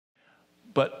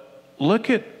But look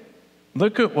at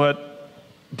what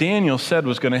Daniel said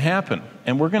was going to happen,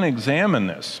 and we're going to examine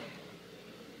this.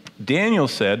 Daniel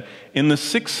said in the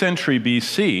 6th century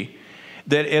BC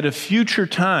that at a future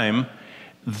time,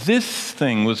 this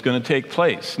thing was going to take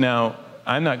place. Now,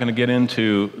 I'm not going to get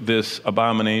into this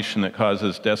abomination that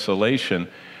causes desolation,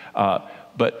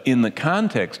 but in the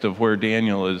context of where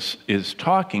Daniel is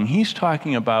talking, he's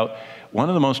talking about one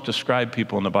of the most described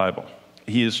people in the Bible.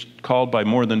 He is called by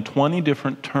more than 20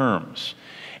 different terms,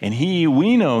 and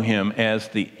we know him as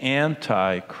the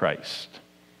Antichrist.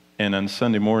 And on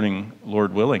Sunday morning,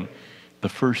 Lord willing, the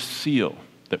first seal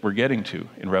that we're getting to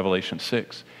in Revelation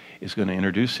 6 is going to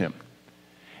introduce him.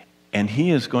 And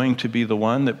he is going to be the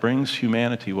one that brings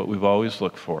humanity what we've always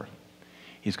looked for.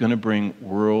 He's going to bring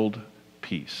world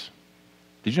peace.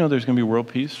 Did you know there's going to be world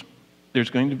peace?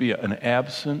 There's going to be an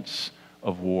absence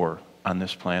of war on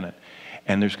this planet.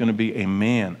 And there's going to be a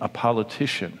man, a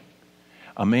politician,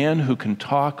 a man who can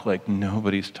talk like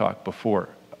nobody's talked before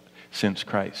since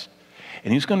Christ.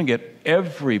 And he's going to get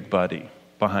everybody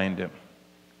behind him.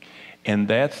 And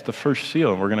that's the first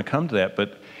seal, and we're going to come to that.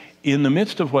 But in the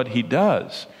midst of what he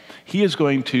does, he is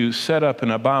going to set up an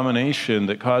abomination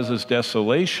that causes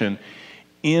desolation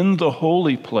in the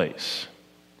holy place.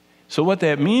 So what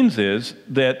that means is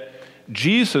that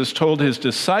Jesus told his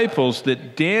disciples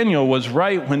that Daniel was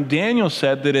right when Daniel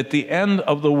said that at the end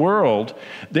of the world,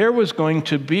 there was going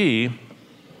to be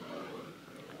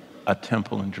a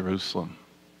temple in Jerusalem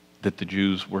that the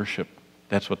Jews worship.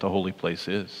 That's what the holy place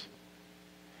is.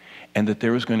 And that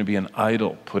there was going to be an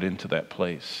idol put into that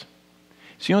place.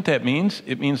 So you know what that means?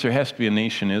 It means there has to be a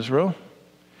nation Israel.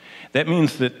 That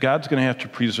means that God's going to have to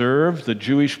preserve the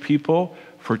Jewish people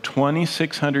for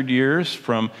 2,600 years,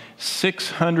 from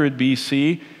 600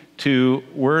 BC to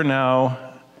we're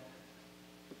now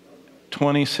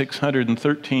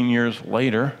 2,613 years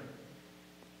later.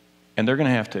 And they're going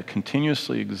to have to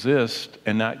continuously exist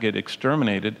and not get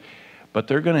exterminated, but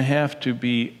they're going to have to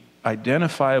be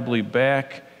identifiably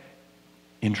back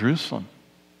in Jerusalem.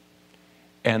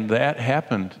 And that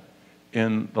happened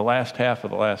in the last half of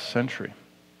the last century.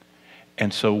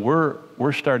 And so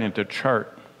we're starting to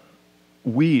chart.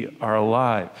 We are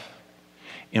alive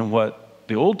in what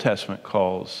the Old Testament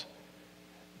calls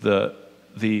the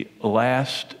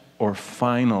last or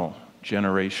final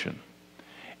generation.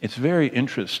 It's very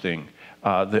interesting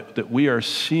that we are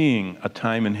seeing a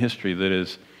time in history that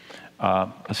is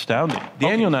astounding.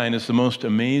 Daniel 9 is the most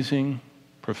amazing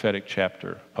prophetic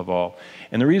chapter of all.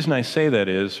 And the reason I say that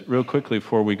is, real quickly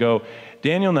before we go,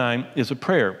 Daniel 9 is a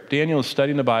prayer. Daniel is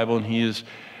studying the Bible, and he is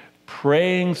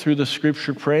praying through the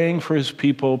scripture, praying for his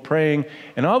people, praying,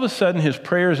 and all of a sudden his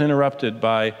prayer is interrupted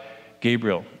by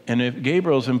Gabriel. And if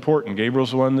Gabriel's important,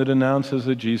 Gabriel's the one that announces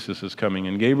that Jesus is coming,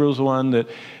 and Gabriel's the one that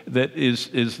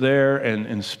is there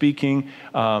and speaking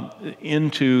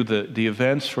into the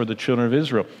events for the children of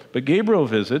Israel. But Gabriel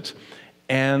visits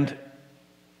and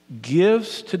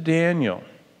gives to Daniel,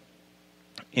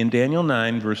 in Daniel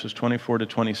 9, verses 24 to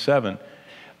 27,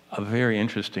 a very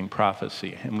interesting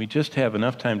prophecy. And we just have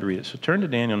enough time to read it. So turn to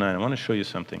Daniel 9. I want to show you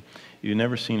something. You've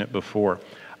never seen it before.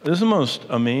 This is the most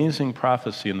amazing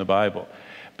prophecy in the Bible.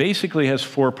 Basically has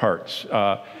 4 parts.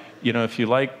 If you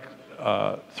like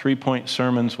 3-point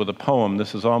sermons with a poem,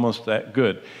 this is almost that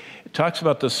good. It talks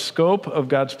about the scope of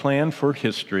God's plan for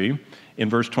history in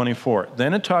verse 24.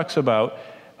 Then it talks about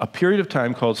a period of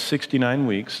time called 69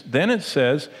 weeks. Then it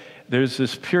says there's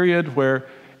this period where,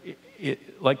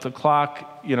 like the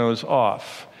clock, is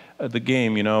off. The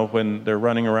game, when they're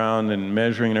running around and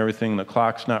measuring and everything, the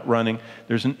clock's not running.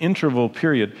 There's an interval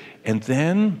period. And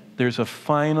then there's a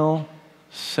final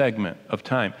segment of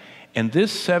time. And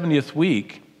this 70th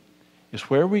week is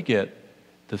where we get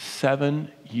the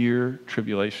 7-year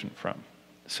tribulation from.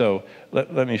 So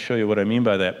let me show you what I mean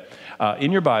by that.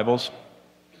 In your Bibles,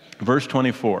 verse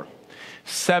 24,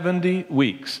 70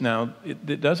 weeks. Now,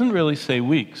 it doesn't really say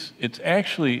weeks. It's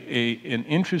actually an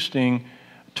interesting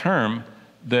term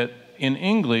that in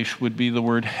English would be the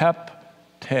word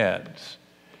heptads.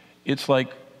 It's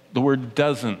like the word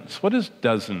dozens. What does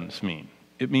dozens mean?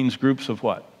 It means groups of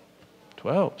what?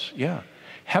 12s, yeah.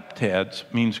 Heptads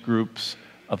means groups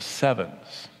of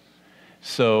 7s.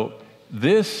 So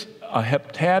this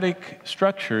heptadic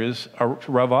structure is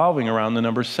revolving around the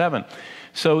number 7.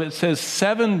 So it says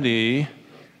 70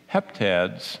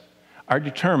 heptads are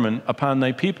determined upon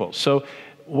thy people. So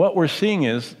what we're seeing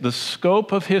is the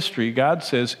scope of history, God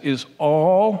says, is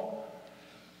all,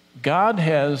 God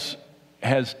has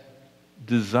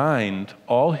designed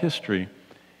all history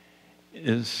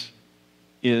is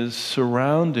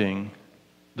surrounding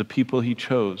the people he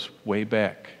chose way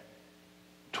back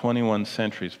 21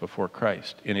 centuries before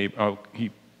Christ.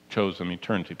 He chose them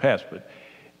eternity past,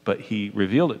 but he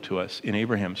revealed it to us in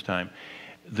Abraham's time.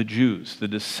 The Jews, the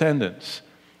descendants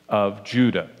of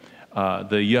Judah,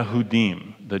 the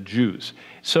Yehudim, the Jews.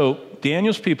 So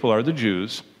Daniel's people are the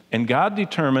Jews, and God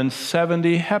determined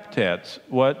 70 heptads.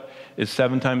 What is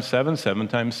 7 times 7? 7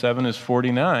 times 7 is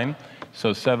 49.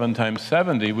 So 7 times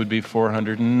 70 would be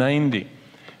 490.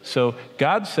 So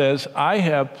God says, I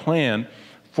have planned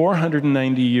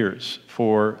 490 years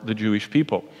for the Jewish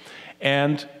people.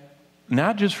 And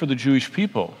not just for the Jewish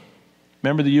people.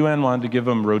 Remember the UN wanted to give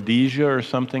them Rhodesia or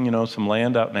something, some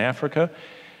land out in Africa?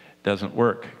 Doesn't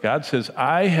work. God says,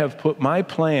 I have put my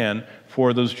plan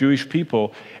for those Jewish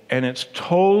people, and it's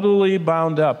totally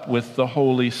bound up with the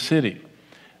holy city,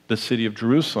 the city of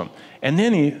Jerusalem. And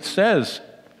then he says,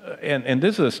 and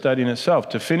this is a study in itself,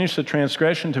 to finish the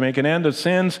transgression, to make an end of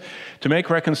sins, to make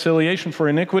reconciliation for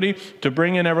iniquity, to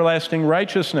bring in everlasting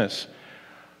righteousness.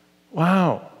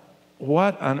 Wow,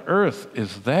 what on earth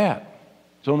is that?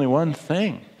 There's only one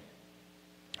thing.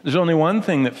 There's only one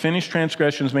thing that finished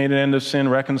transgressions, made an end of sin,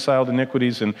 reconciled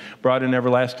iniquities, and brought in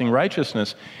everlasting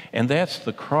righteousness, and that's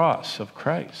the cross of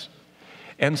Christ.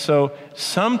 And so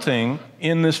something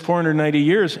in this 490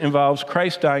 years involves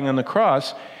Christ dying on the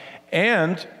cross,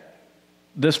 and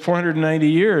this 490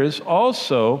 years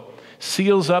also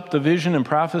seals up the vision and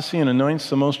prophecy and anoints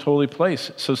the most holy place.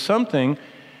 So something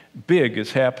big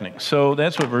is happening. So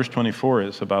that's what verse 24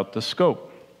 is about the scope.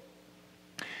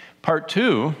 Part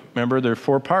 2, remember there are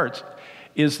 4 parts,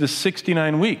 is the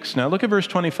 69 weeks. Now look at verse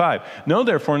 25. Know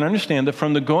therefore and understand that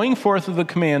from the going forth of the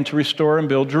command to restore and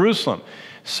build Jerusalem.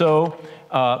 So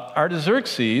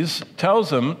Artaxerxes tells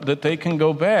them that they can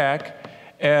go back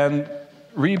and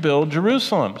rebuild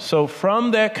Jerusalem. So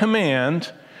from that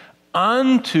command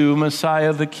unto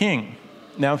Messiah the King.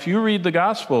 Now if you read the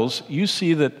Gospels, you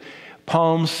see that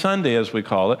Palm Sunday, as we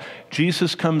call it,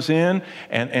 Jesus comes in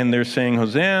and they're saying,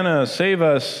 Hosanna, save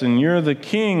us, and you're the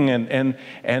King.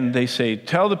 And they say,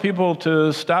 tell the people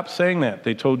to stop saying that.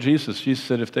 They told Jesus. Jesus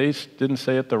said if they didn't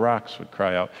say it, the rocks would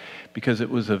cry out. Because it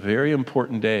was a very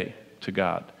important day to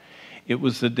God. It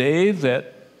was the day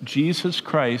that Jesus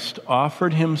Christ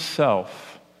offered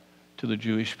himself to the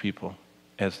Jewish people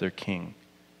as their king.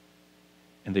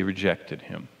 And they rejected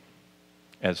him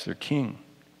as their king.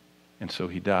 And so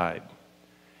he died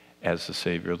as the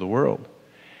Savior of the world.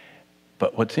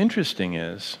 But what's interesting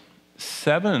is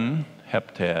 7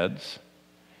 heptads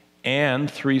and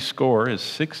 70 is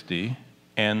 60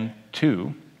 and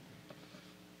 2.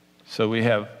 So we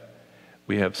have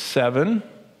 7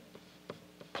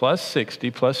 plus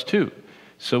 60 plus 2.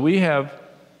 So we have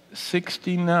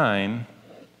 69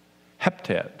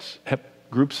 heptads,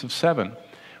 groups of 7,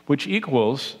 which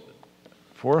equals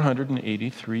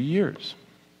 483 years.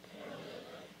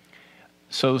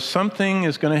 So something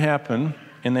is going to happen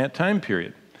in that time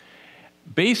period.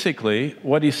 Basically,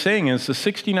 what he's saying is the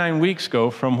 69 weeks go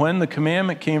from when the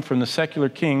commandment came from the secular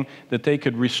king that they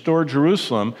could restore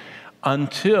Jerusalem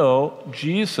until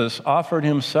Jesus offered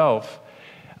himself.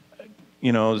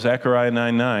 Zechariah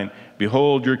 9:9,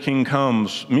 behold, your king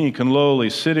comes, meek and lowly,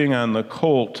 sitting on the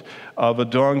colt of a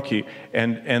donkey.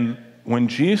 And when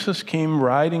Jesus came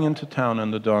riding into town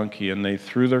on the donkey and they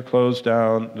threw their clothes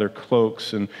down, their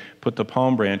cloaks, and put the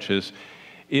palm branches,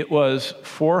 it was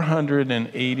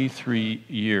 483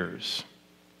 years.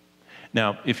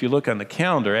 Now, if you look on the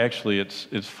calendar, actually it's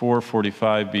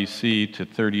 445 BC to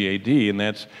 30 AD, and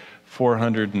that's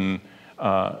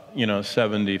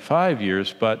 475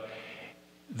 years, but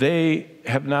they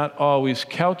have not always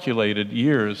calculated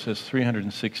years as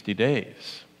 360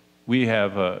 days. We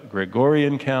have a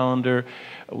Gregorian calendar.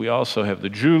 We also have the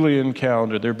Julian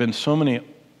calendar. There have been so many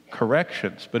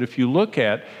corrections. But if you look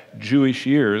at Jewish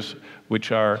years,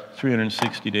 which are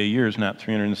 360-day years, not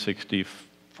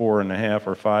 364 and a half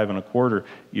or 5 1/4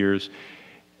 years,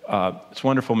 it's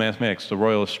wonderful mathematics. The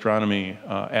Royal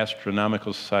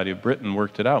Astronomical Society of Britain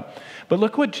worked it out. But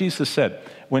look what Jesus said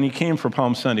when he came for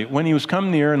Palm Sunday. When he was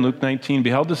come near, in Luke 19,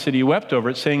 beheld the city, he wept over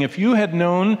it, saying, if you had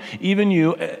known, even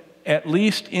you, at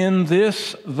least in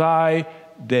this thy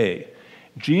day.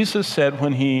 Jesus said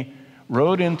when he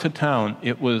rode into town,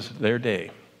 it was their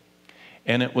day.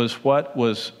 And it was what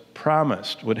was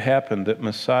promised would happen, that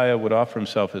Messiah would offer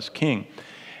himself as king.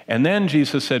 And then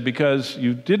Jesus said, because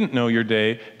you didn't know your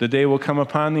day, the day will come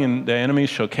upon thee, and the enemies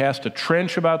shall cast a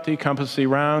trench about thee, compass thee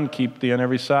round, keep thee on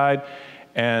every side,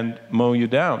 and mow you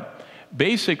down.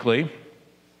 Basically,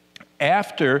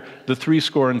 after the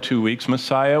 62 weeks,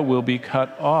 Messiah will be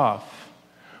cut off,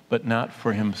 but not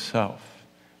for himself.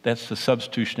 That's the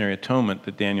substitutionary atonement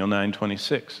that Daniel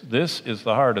 9:26. This is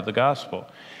the heart of the gospel,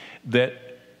 that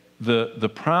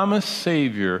The promised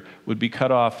Savior would be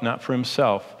cut off, not for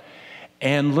himself.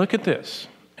 And look at this.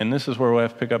 And this is where we'll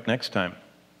have to pick up next time.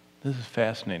 This is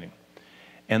fascinating.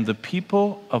 And the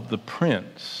people of the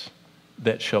prince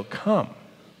that shall come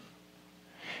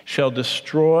shall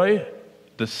destroy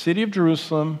the city of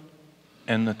Jerusalem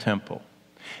and the temple.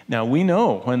 Now, we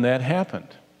know when that happened.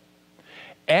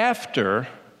 After,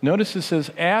 notice it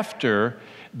says after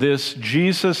this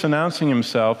Jesus announcing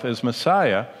himself as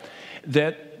Messiah,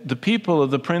 that the people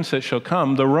of the prince that shall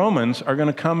come, the Romans, are going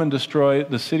to come and destroy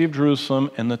the city of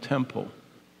Jerusalem and the temple.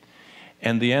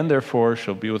 And the end, therefore,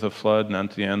 shall be with a flood, and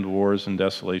unto the end wars and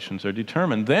desolations are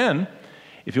determined. Then,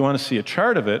 if you want to see a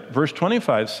chart of it, verse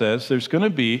 25 says there's going to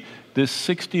be this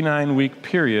 69-week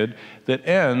period that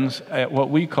ends at what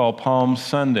we call Palm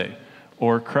Sunday,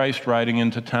 or Christ riding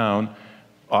into town,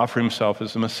 offering himself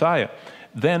as the Messiah.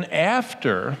 Then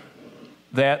after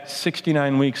that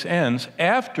 69 weeks ends,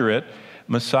 after it,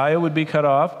 Messiah would be cut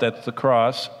off, that's the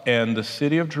cross, and the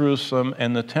city of Jerusalem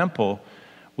and the temple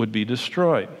would be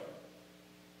destroyed.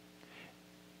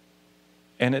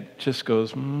 And it just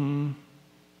goes, You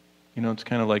know, it's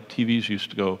kind of like TVs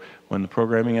used to go, when the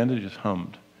programming ended, it just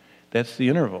hummed. That's the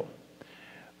interval.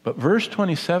 But verse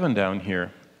 27 down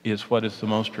here is what is the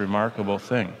most remarkable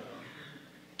thing.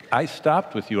 I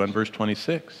stopped with you on verse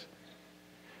 26.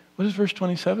 What does verse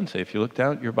 27 say? If you look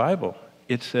down at your Bible,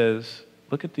 it says,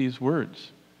 look at these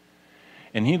words.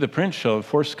 And he, the prince, shall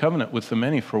enforce covenant with the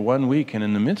many for 1 week, and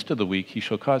in the midst of the week he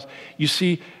shall cause. You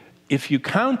see, if you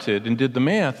counted and did the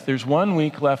math, there's 1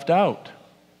 week left out.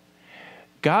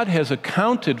 God has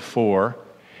accounted for,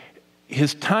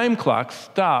 his time clock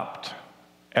stopped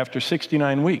after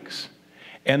 69 weeks.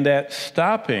 And that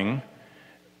stopping,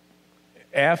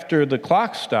 after the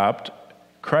clock stopped,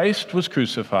 Christ was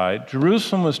crucified,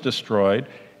 Jerusalem was destroyed,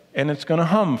 and it's going to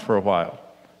hum for a while.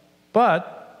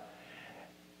 But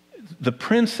the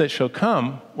prince that shall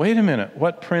come, wait a minute,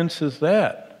 what prince is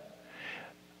that?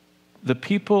 The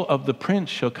people of the prince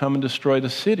shall come and destroy the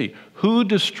city. Who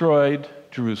destroyed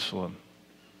Jerusalem?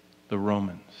 The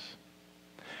Romans.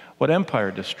 What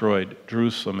empire destroyed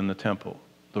Jerusalem and the temple?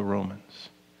 The Romans.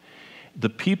 The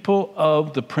people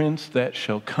of the prince that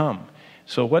shall come.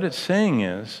 So what it's saying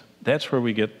is, that's where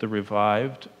we get the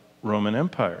revived Roman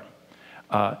Empire.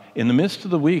 In the midst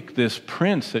of the week, this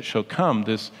prince that shall come,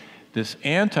 this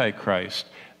Antichrist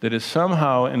that is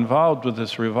somehow involved with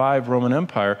this revived Roman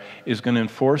Empire, is going to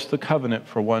enforce the covenant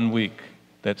for 1 week.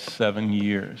 That's 7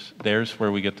 years. There's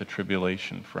where we get the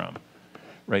tribulation from,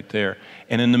 right there.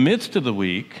 And in the midst of the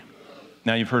week,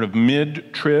 now you've heard of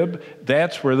mid-trib,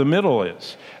 that's where the middle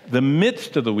is. The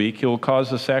midst of the week, he will cause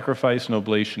the sacrifice and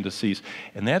oblation to cease.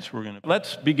 And that's where we're going to...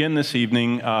 Let's begin this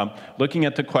evening looking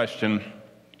at the question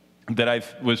that I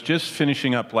was just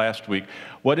finishing up last week.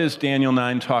 What is Daniel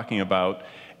 9 talking about?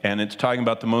 And it's talking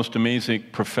about the most amazing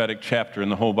prophetic chapter in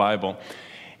the whole Bible.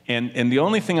 And the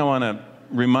only thing I want to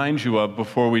remind you of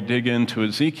before we dig into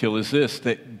Ezekiel is this,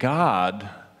 that God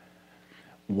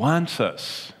wants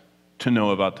us to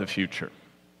know about the future.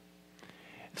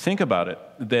 Think about it,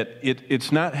 that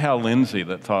it's not Hal Lindsey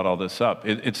that thought all this up.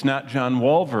 It's not John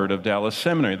Walvert of Dallas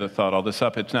Seminary that thought all this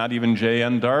up. It's not even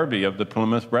J.N. Darby of the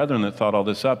Plymouth Brethren that thought all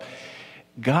this up.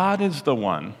 God is the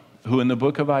one who in the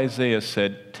book of Isaiah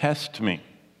said, "Test me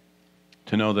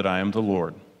to know that I am the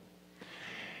Lord.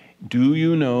 Do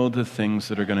you know the things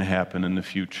that are going to happen in the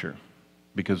future?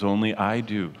 Because only I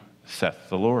do, saith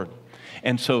the Lord."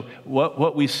 And so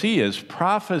what we see is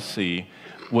prophecy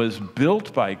was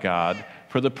built by God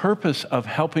for the purpose of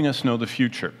helping us know the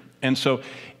future. And so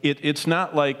it's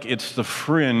not like it's the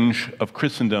fringe of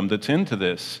Christendom that's into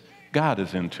this. God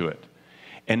is into it.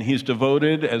 And he's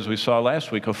devoted, as we saw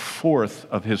last week, a fourth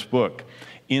of his book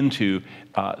into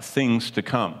things to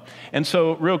come. And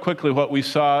so real quickly, what we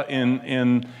saw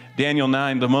in Daniel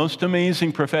 9, the most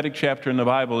amazing prophetic chapter in the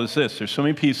Bible is this. There's so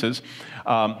many pieces.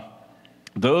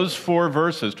 Those 4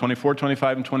 verses, 24,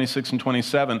 25, and 26, and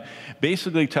 27,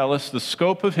 basically tell us the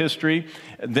scope of history,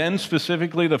 then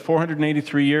specifically the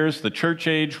 483 years, the church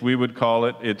age, we would call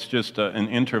it, it's just an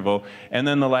interval, and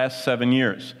then the last 7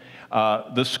 years.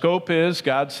 The scope is,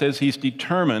 God says he's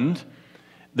determined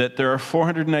that there are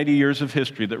 490 years of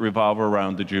history that revolve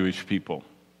around the Jewish people.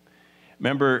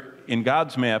 Remember, in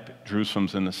God's map,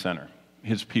 Jerusalem's in the center,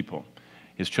 his people.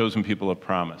 His chosen people of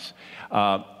promise.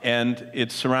 And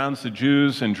it surrounds the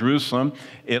Jews in Jerusalem.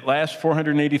 It lasts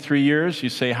 483 years. You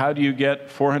say, how do you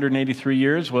get 483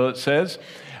 years? Well, it says,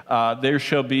 there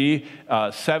shall be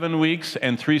 7 weeks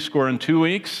and 62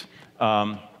 weeks.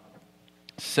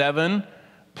 7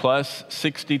 plus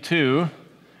 62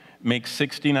 makes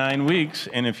 69 weeks.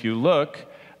 And if you look,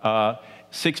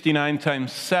 69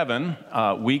 times 7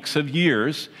 weeks of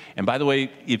years. And by the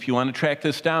way, if you want to track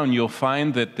this down, you'll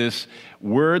find that this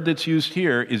word that's used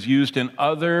here is used in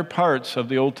other parts of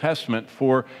the Old Testament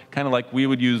for kind of like we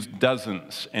would use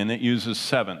dozens, and it uses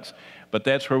sevens. But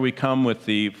that's where we come with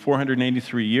the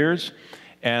 483 years.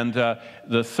 And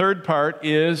the third part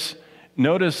is,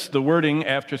 notice the wording,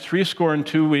 after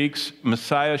 62 weeks,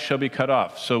 Messiah shall be cut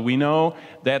off. So we know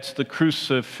that's the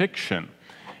crucifixion.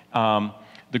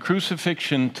 The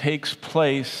crucifixion takes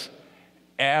place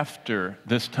after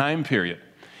this time period.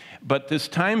 But this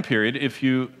time period, if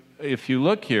you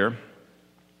look here,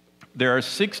 there are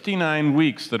 69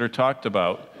 weeks that are talked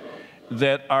about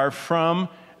that are from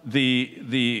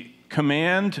the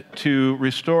command to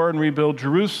restore and rebuild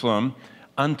Jerusalem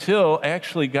until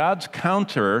actually God's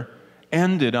counter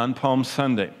ended on Palm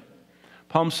Sunday.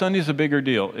 Palm Sunday is a bigger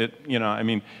deal.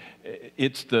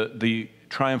 It's the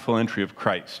triumphal entry of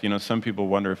Christ. Some people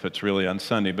wonder if it's really on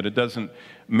Sunday, but it doesn't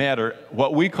matter.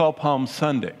 What we call Palm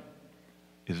Sunday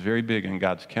is very big in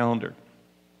God's calendar.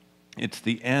 It's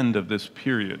the end of this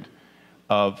period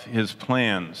of his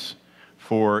plans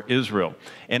for Israel.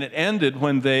 And it ended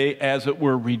when they, as it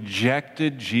were,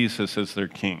 rejected Jesus as their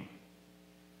king.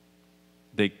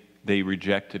 They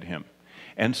rejected him.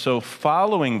 And so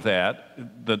following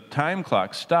that, the time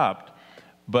clock stopped,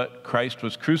 but Christ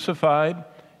was crucified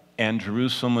and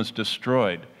Jerusalem was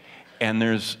destroyed. And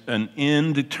there's an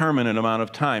indeterminate amount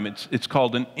of time. It's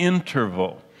called an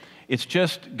interval. It's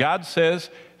just, God says,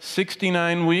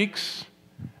 69 weeks,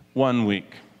 1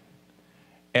 week.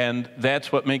 And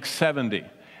that's what makes 70.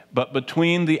 But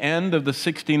between the end of the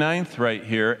 69th right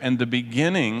here and the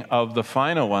beginning of the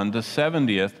final one, the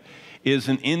 70th, is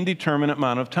an indeterminate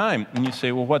amount of time. And you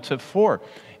say, well, what's it for?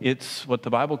 It's what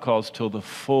the Bible calls till the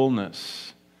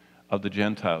fullness of the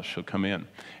Gentiles shall come in.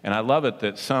 And I love it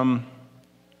that some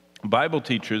Bible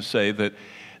teachers say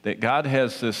that God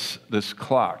has this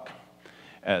clock,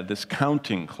 this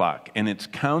counting clock, and it's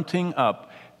counting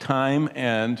up time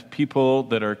and people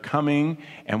that are coming,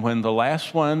 and when the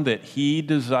last one that he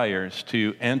desires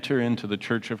to enter into the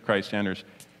church of Christ enters,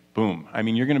 boom. I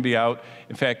mean, you're going to be out.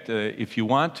 In fact, if you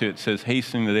want to, it says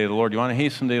hastening the day of the Lord. You want to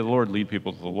hasten the day of the Lord, lead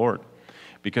people to the Lord.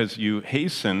 Because you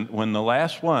hasten when the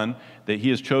last one that he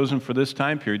has chosen for this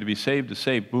time period to be saved is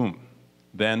saved, boom.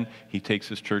 Then he takes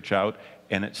his church out,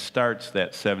 and it starts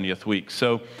that 70th week.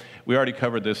 So we already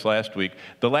covered this last week.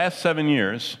 The last 7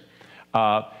 years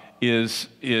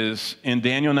is in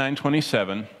Daniel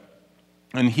 9:27,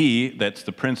 and he, that's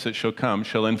the prince that shall come,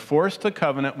 shall enforce the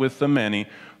covenant with the many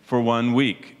for 1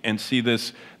 week. And see,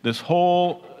 this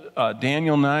whole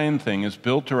Daniel 9 thing is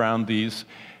built around these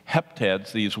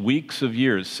heptads, these weeks of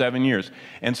years, 7 years.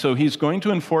 And so he's going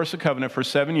to enforce a covenant for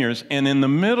 7 years, and in the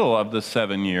middle of the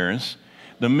 7 years,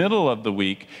 the middle of the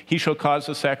week, he shall cause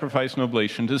the sacrifice and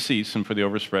oblation to cease, and for the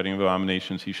overspreading of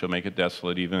abominations he shall make it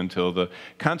desolate, even until the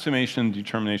consummation and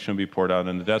determination will be poured out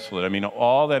on the desolate. I mean,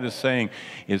 all that is saying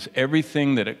is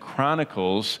everything that it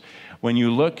chronicles. When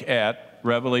you look at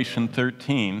Revelation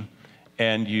 13,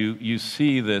 and you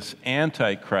see this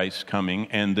Antichrist coming,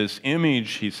 and this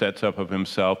image he sets up of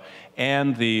himself,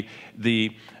 and the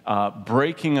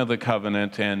breaking of the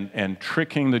covenant and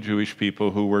tricking the Jewish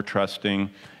people who were trusting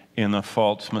in the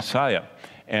false Messiah.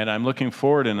 And I'm looking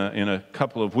forward in a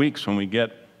couple of weeks when we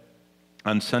get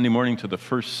on Sunday morning to the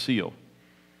first seal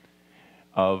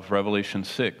of Revelation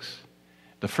 6.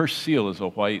 The first seal is a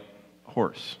white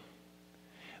horse.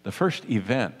 The first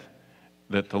event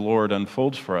that the Lord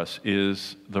unfolds for us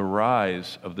is the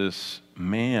rise of this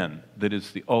man that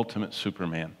is the ultimate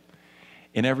Superman.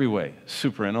 In every way,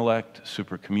 super intellect,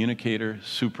 super communicator,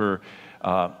 super,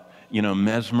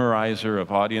 mesmerizer of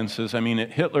audiences. I mean,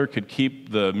 Hitler could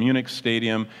keep the Munich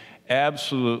stadium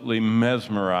absolutely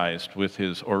mesmerized with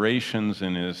his orations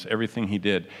and his everything he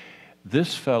did.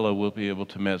 This fellow will be able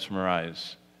to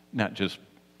mesmerize not just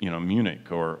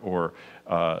Munich or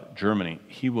Germany.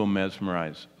 He will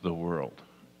mesmerize the world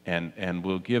and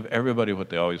will give everybody what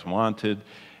they always wanted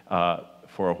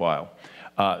for a while.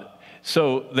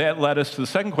 So that led us to the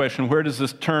second question. Where does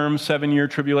this term 7-year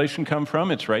tribulation come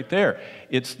from? It's right there.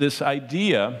 It's this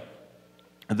idea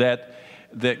that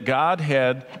God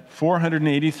had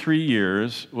 483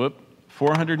 years,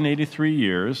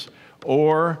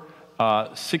 or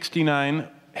 69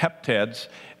 heptads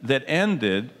that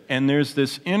ended, and there's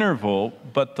this interval,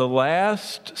 but the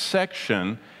last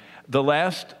section, the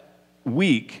last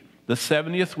week, the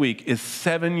 70th week, is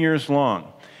 7 years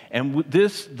long. And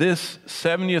this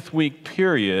 70th week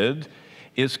period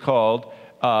is called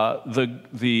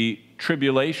the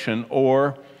tribulation,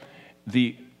 or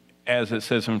as it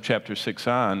says in chapter 6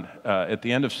 on, at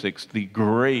the end of 6, the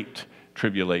great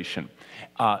tribulation.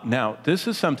 Now, this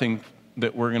is something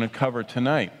that we're going to cover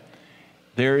tonight.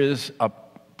 There is a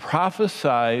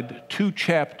prophesied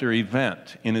 2-chapter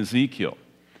event in Ezekiel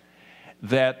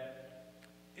that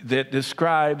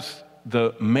describes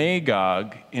the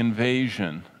Magog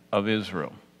invasion of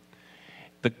Israel.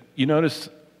 You notice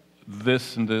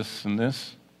this and this and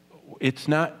this. It's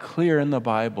not clear in the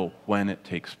Bible when it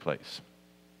takes place.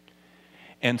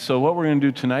 And so what we're going to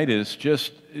do tonight is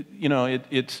just,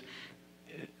 it's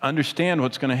understand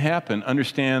what's going to happen,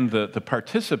 understand the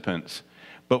participants,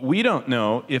 but we don't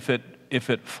know if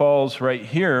it falls right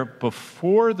here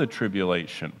before the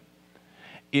tribulation.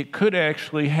 It could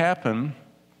actually happen.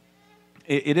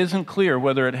 It isn't clear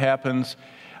whether it happens,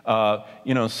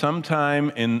 sometime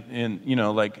in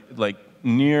like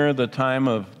near the time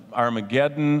of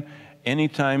Armageddon,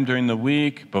 anytime during the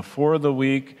week, before the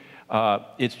week.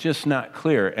 It's just not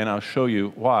clear, and I'll show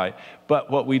you why. But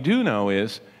what we do know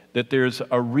is that there's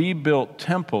a rebuilt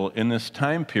temple in this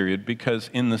time period, because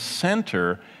in the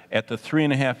center, at the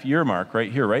 3.5-year mark,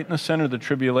 right here, right in the center of the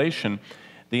tribulation,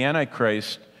 the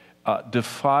Antichrist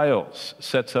defiles,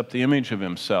 sets up the image of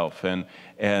himself, and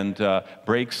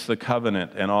breaks the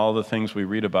covenant and all the things we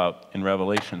read about in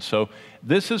Revelation. So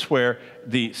this is where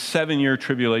the 7-year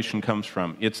tribulation comes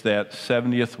from. It's that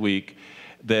 70th week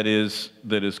that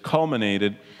is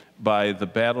culminated by the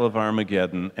Battle of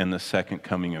Armageddon and the second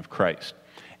coming of Christ.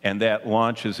 And that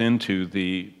launches into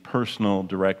the personal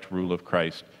direct rule of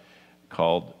Christ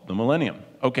called the millennium.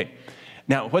 Okay.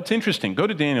 Now, what's interesting, go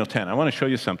to Daniel 10. I want to show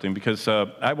you something, because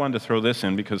I wanted to throw this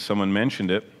in because someone mentioned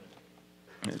it.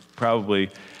 Probably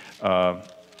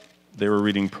they were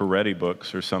reading Peretti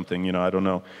books or something, I don't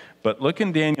know. But look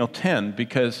in Daniel 10,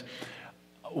 because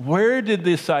where did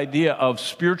this idea of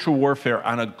spiritual warfare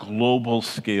on a global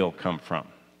scale come from?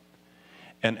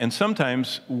 And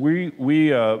sometimes we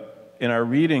in our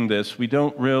reading this, we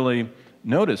don't really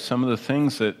notice some of the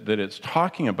things that it's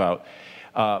talking about.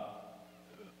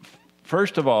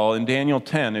 First of all, in Daniel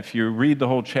 10, if you read the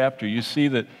whole chapter, you see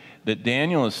that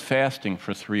Daniel is fasting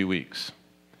for 3 weeks.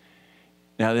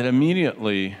 Now, that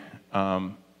immediately,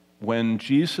 when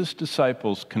Jesus'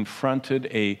 disciples confronted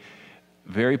a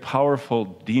very powerful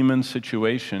demon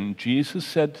situation, Jesus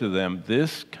said to them,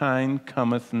 "This kind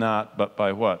cometh not but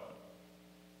by" what?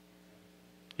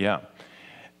 Yeah.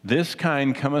 "This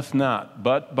kind cometh not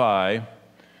but by,"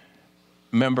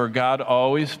 remember, God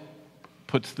always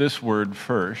puts this word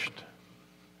first,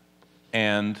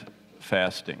 and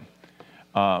fasting.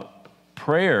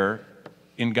 Prayer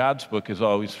in God's book is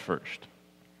always first.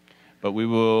 But we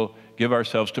will give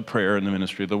ourselves to prayer in the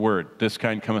ministry of the word. "This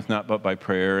kind cometh not but by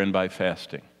prayer and by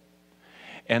fasting."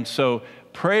 And so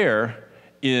prayer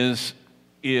is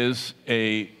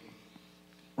a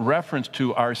reference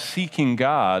to our seeking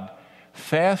God.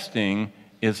 Fasting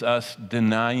is us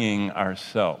denying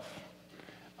ourself,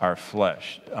 our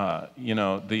flesh.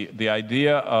 The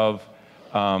idea of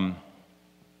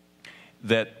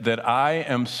that I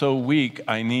am so weak,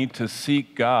 I need to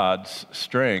seek God's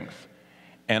strength,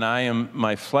 and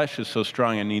my flesh is so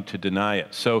strong, I need to deny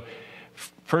it. So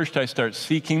first I start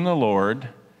seeking the Lord,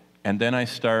 and then I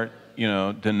start,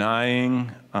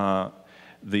 denying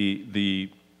the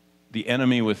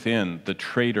enemy within, the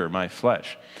traitor, my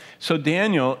flesh. So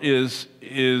Daniel is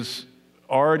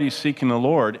already seeking the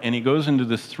Lord, and he goes into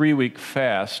this 3-week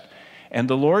fast, and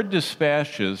the Lord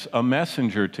dispatches a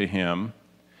messenger to him.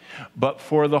 But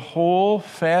for the whole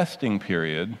fasting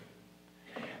period,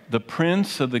 the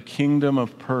prince of the kingdom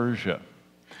of Persia.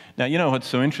 Now, you know what's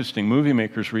so interesting? Movie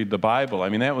makers read the Bible. I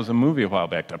mean, that was a movie a while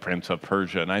back, The Prince of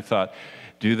Persia. And I thought,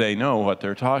 do they know what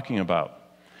they're talking about?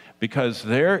 Because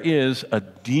there is a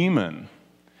demon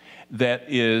that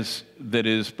is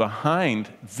behind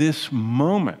this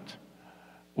moment,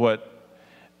 what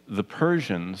the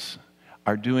Persians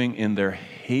are doing in their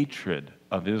hatred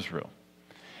of Israel.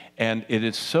 And it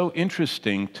is so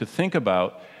interesting to think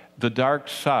about the dark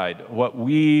side. What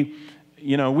we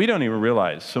don't even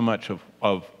realize so much of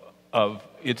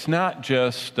it's not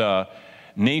just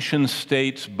nation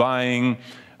states buying,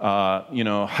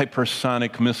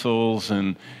 hypersonic missiles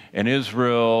and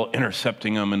Israel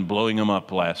intercepting them and blowing them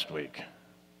up last week.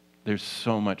 There's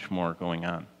so much more going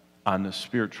on the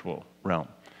spiritual realm.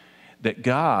 That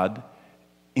God,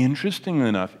 interestingly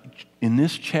enough, in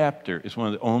this chapter is one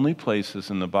of the only places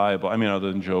in the Bible,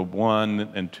 other than Job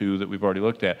 1 and 2 that we've already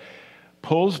looked at,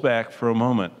 pulls back for a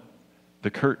moment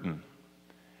the curtain,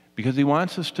 because he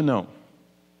wants us to know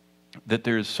that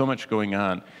there is so much going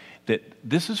on, that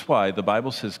this is why the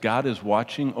Bible says God is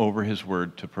watching over his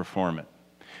word to perform it.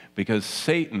 Because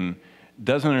Satan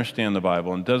doesn't understand the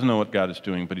Bible and doesn't know what God is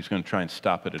doing, but he's going to try and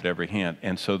stop it at every hand.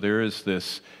 And so there is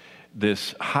this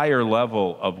this higher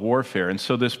level of warfare. And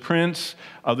so this prince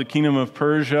of the kingdom of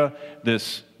Persia,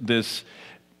 this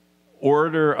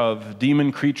order of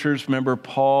demon creatures, remember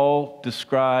Paul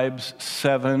describes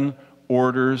 7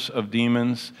 orders of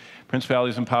demons,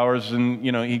 principalities and powers, and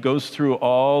he goes through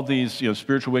all these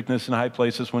spiritual wickedness in high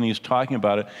places when he's talking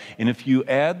about it. And if you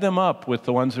add them up with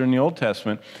the ones that are in the Old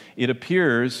Testament, it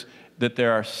appears that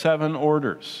there are 7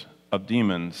 orders of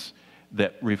demons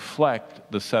that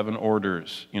reflect the 7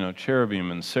 orders,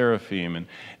 cherubim and seraphim and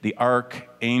the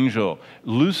archangel,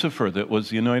 Lucifer that was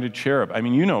the anointed cherub. I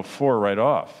mean, 4 right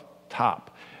off,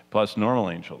 top, plus normal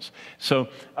angels. So,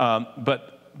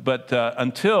 but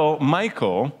until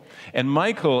Michael, and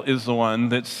Michael is the one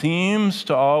that seems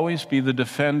to always be the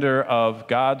defender of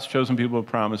God's chosen people of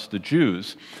promise, the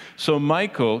Jews. So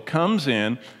Michael comes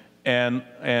in, and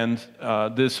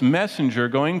this messenger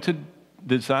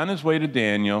that's on his way to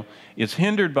Daniel is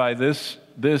hindered by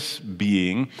this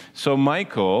being. So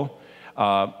Michael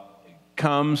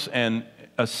comes and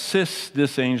assists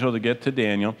this angel to get to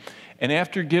Daniel. And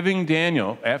after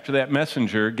that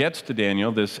messenger gets to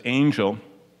Daniel, this angel,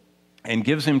 and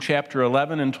gives him chapter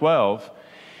 11 and 12,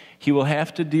 he will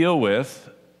have to deal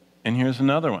with, and here's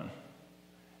another one,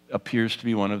 appears to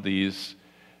be one of these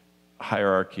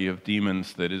hierarchy of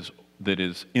demons that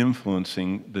is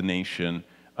influencing the nation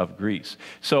of Greece.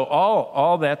 So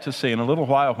all that to say, in a little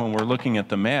while when we're looking at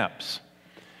the maps,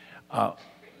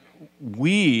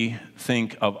 we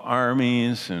think of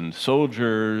armies and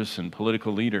soldiers and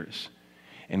political leaders,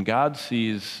 and God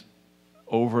sees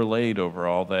overlaid over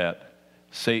all that.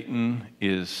 Satan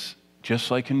is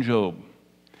just like in Job.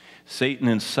 Satan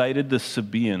incited the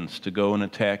Sabaeans to go and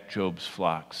attack Job's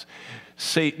flocks.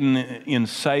 Satan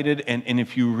incited, and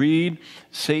if you read,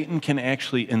 Satan can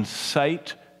actually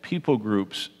incite people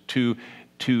groups to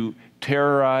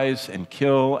terrorize and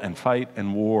kill and fight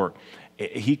and war.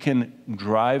 He can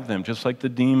drive them, just like the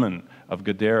demon of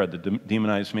Gadara, the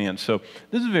demonized man. So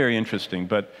this is very interesting,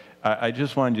 but I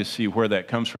just wanted you to see where that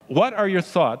comes from. What are your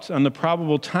thoughts on the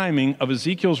probable timing of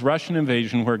Ezekiel's Russian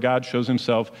invasion, where God shows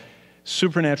himself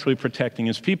supernaturally protecting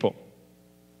his people?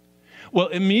 Well,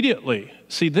 immediately,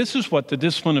 see, this is what the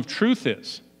discipline of truth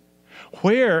is.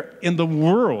 Where in the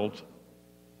world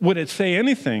would it say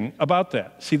anything about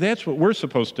that? See, that's what we're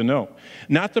supposed to know.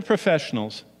 Not the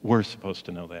professionals, we're supposed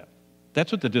to know that.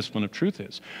 That's what the discipline of truth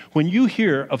is. When you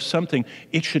hear of something,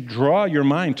 it should draw your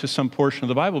mind to some portion of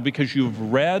the Bible because you've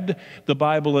read the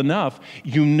Bible enough.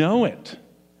 You know it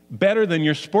better than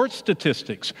your sports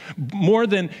statistics, more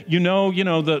than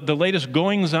the latest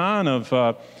goings-on of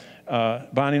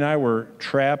Bonnie and I were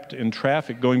trapped in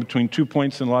traffic going between 2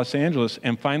 points in Los Angeles,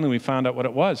 and finally we found out what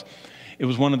it was. It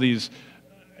was one of these,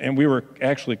 and we were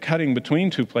actually cutting between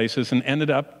 2 places and ended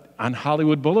up on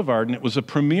Hollywood Boulevard, and it was a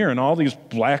premiere, and all these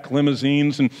black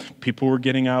limousines, and people were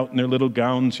getting out in their little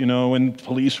gowns, and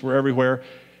police were everywhere.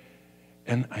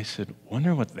 And I said,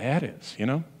 wonder what that is,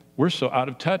 We're so out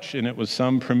of touch, and it was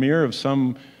some premiere of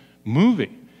some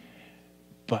movie.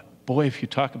 But boy, if you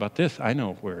talk about this, I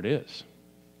know where it is.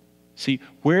 See,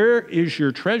 where is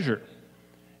your treasure?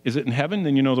 Is it in heaven?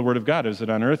 Then you know the Word of God. Is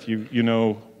it on earth? You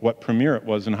know what premiere it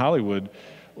was in Hollywood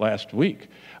last week.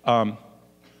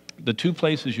 The 2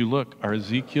 places you look are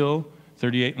Ezekiel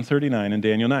 38 and 39 and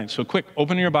Daniel 9. So quick,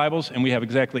 open your Bibles, and we have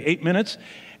exactly 8 minutes,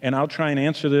 and I'll try and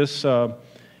answer this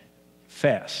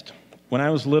fast. When I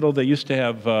was little, they used to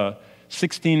have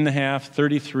 16 and a half,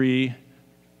 33,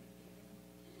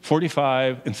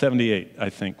 45, and 78,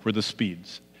 I think, were the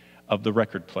speeds of the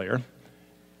record player,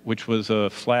 which was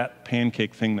a flat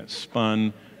pancake thing that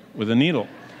spun with a needle.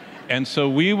 And so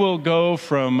we will go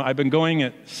from, I've been going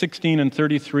at 16 and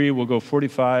 33, we'll go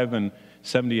 45 and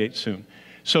 78 soon.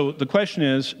 So the question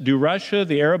is, do Russia,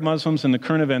 the Arab Muslims, and the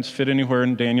current events fit anywhere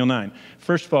in Daniel 9?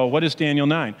 First of all, what is Daniel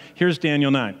 9? Here's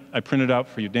Daniel 9. I printed out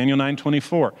for you. Daniel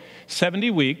 9:24.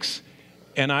 70 weeks,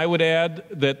 and I would add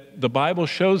that the Bible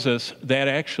shows us that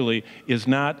actually is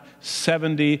not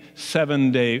 70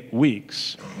 7-day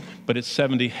weeks, but it's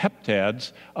 70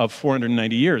 heptads of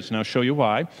 490 years. And I'll show you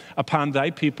why. Upon thy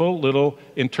people, little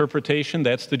interpretation,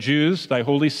 that's the Jews, thy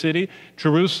holy city,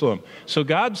 Jerusalem. So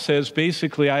God says,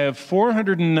 basically, I have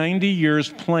 490 years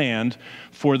planned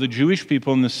for the Jewish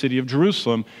people in the city of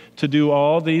Jerusalem to do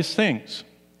all these things.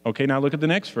 Okay, now look at the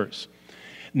next verse.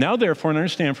 Now, therefore, and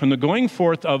understand, from the going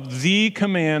forth of the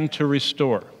command to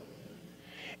restore.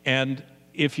 And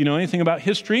if you know anything about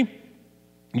history,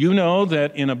 you know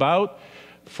that in about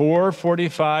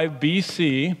 445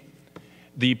 BC,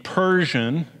 the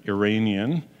Persian,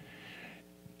 Iranian,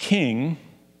 king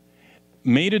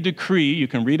made a decree. You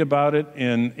can read about it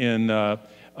in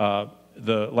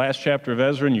the last chapter of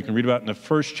Ezra, and you can read about it in the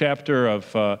first chapter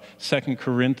of Second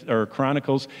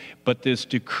Chronicles. But this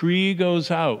decree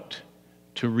goes out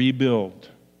to rebuild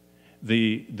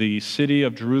the city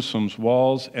of Jerusalem's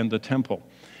walls and the temple.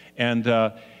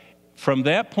 And from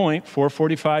that point,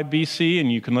 445 BC,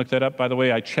 and you can look that up, by the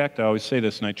way, I always say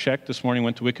this, and I checked this morning,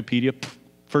 went to Wikipedia,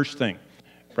 first thing,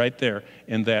 right there,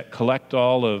 in that collect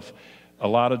all of a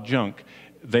lot of junk.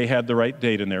 They had the right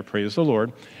date in there, praise the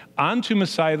Lord. On to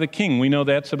Messiah the King. We know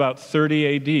that's about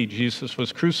 30 AD. Jesus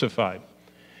was crucified.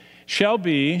 Shall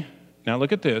be, now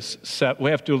look at this,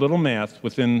 we have to do a little math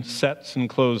within sets and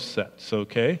closed sets,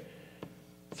 okay?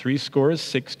 60 is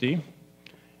 60,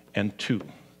 and 2.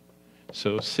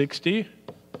 So 60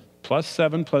 plus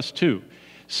 7 plus 2.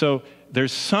 So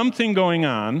there's something going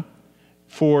on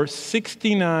for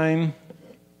 69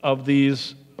 of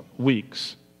these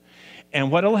weeks.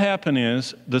 And what will happen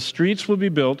is the streets will be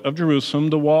built of Jerusalem,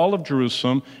 the wall of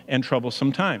Jerusalem, and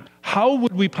troublesome time. How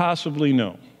would we possibly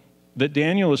know that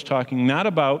Daniel is talking not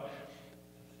about,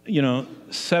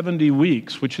 70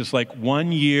 weeks, which is like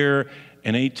 1 year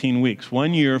and 18 weeks,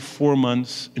 1 year, 4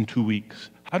 months, and 2 weeks?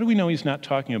 How do we know he's not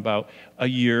talking about a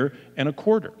year and a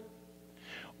quarter?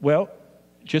 Well,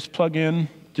 just plug in,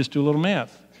 just do a little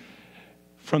math.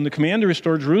 From the command to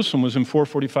restore Jerusalem was in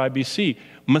 445 BC.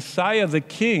 Messiah the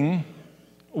King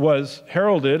was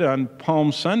heralded on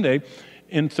Palm Sunday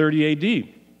in 30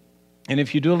 AD. And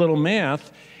if you do a little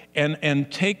math and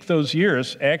take those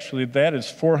years, actually that is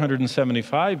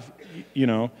 475,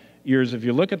 years if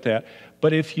you look at that.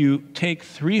 But if you take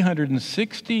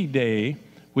 360 day,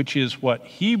 which is what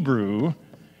Hebrew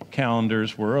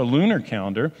calendars were, a lunar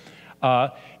calendar,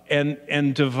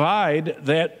 and divide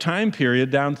that time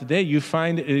period down to day, you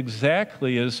find it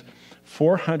exactly as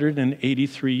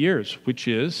 483 years, which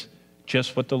is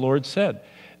just what the Lord said.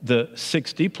 The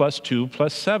 60 plus 2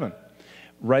 plus 7,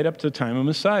 right up to the time of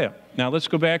Messiah. Now let's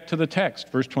go back to the text,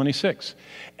 verse 26.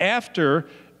 After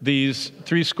these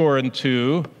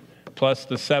 62 plus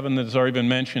the 7 that has already been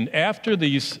mentioned, after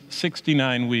these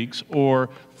 69 weeks or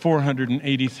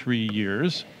 483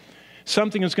 years,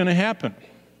 something is going to happen.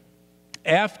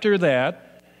 After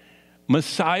that,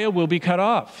 Messiah will be cut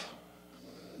off.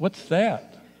 What's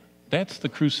that? That's the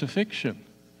crucifixion.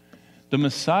 The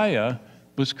Messiah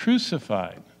was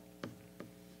crucified.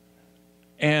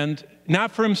 And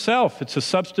not for himself. It's a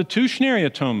substitutionary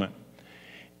atonement.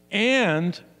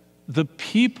 And the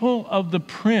people of the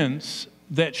prince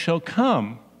that shall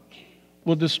come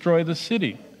will destroy the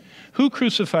city. Who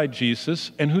crucified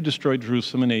Jesus and who destroyed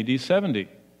Jerusalem in AD 70?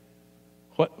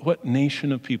 What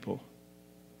nation of people?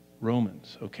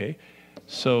 Romans, okay?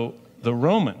 So the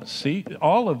Romans, see,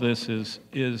 all of this is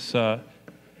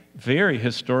very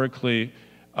historically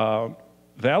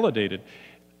validated.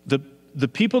 The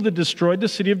people that destroyed the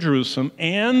city of Jerusalem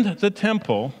and the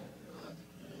temple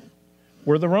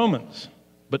were the Romans.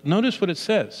 But notice what it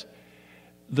says.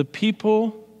 The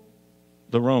people,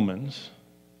 the Romans,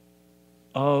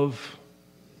 of,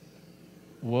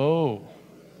 whoa,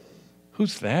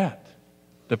 who's that?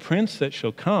 The prince that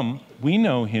shall come, we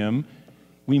know him,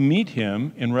 we meet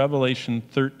him in Revelation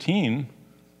 13,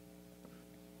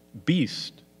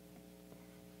 beast.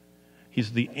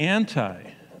 He's the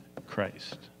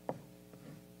Antichrist.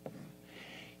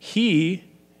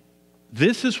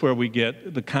 This is where we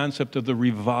get the concept of the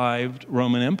revived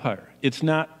Roman Empire. It's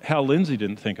not, Hal Lindsey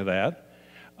didn't think of that.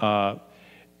 God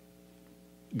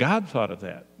thought of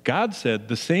that. God said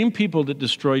the same people that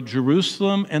destroyed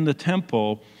Jerusalem and the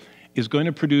temple is going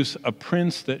to produce a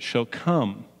prince that shall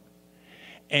come.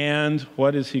 And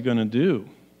what is he going to do?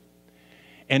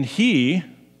 And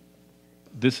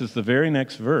this is the very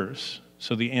next verse,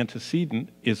 so the antecedent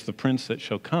is the prince that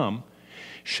shall come,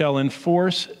 shall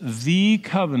enforce the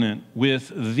covenant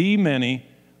with the many.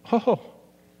 Oh,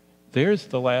 there's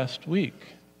the last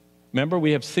week. Remember,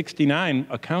 we have 69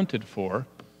 accounted for,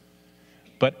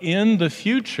 but in the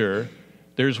future,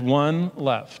 there's one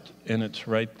left, and it's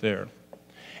right there.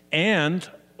 And,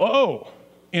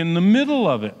 in the middle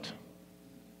of it.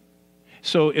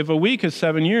 So if a week is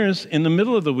 7 years, in the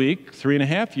middle of the week,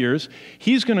 3.5 years,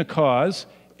 he's going to cause,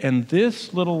 and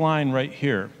this little line right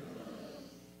here,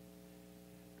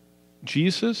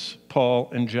 Jesus, Paul,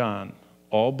 and John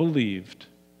all believed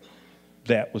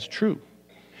that was true.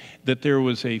 That there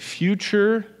was a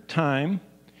future time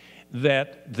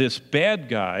that this bad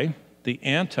guy, the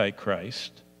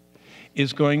Antichrist,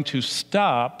 is going to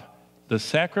stop the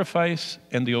sacrifice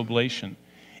and the oblation.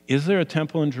 Is there a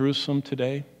temple in Jerusalem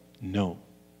today? No.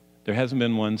 There hasn't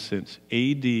been one since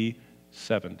AD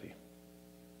 70.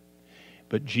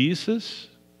 But Jesus,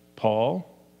 Paul,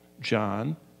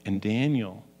 John, and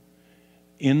Daniel,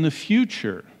 in the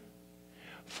future,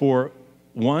 for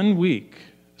 1 week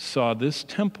saw this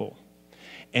temple,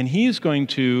 and he's going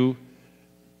to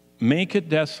make it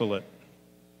desolate.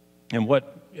 And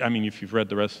if you've read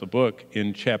the rest of the book,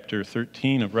 in chapter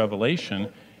 13 of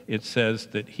Revelation, it says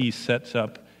that he sets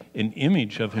up an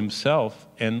image of himself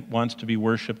and wants to be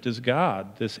worshiped as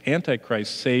God. This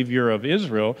Antichrist, savior of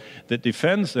Israel, that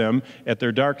defends them at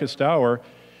their darkest hour,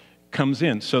 comes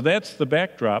in. So that's the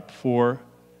backdrop for,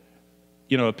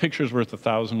 a picture's worth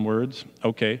 1,000 words.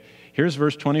 Okay, here's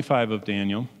verse 25 of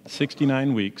Daniel,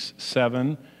 69 weeks,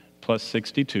 7 plus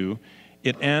 62.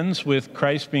 It ends with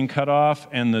Christ being cut off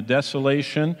and the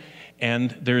desolation,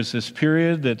 and there's this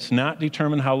period that's not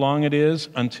determined how long it is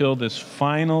until this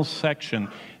final section,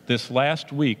 this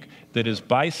last week, that is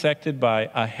bisected by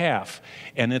a half.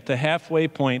 And at the halfway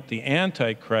point, the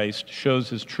Antichrist shows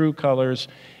his true colors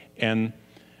and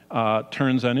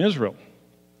turns on Israel.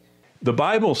 The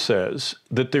Bible says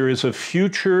that there is a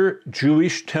future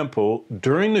Jewish temple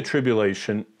during the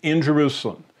tribulation in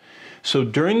Jerusalem. So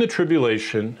during the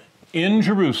tribulation in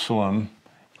Jerusalem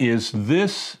is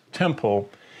this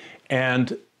temple,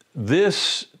 and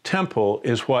this temple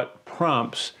is what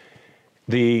prompts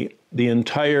the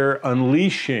entire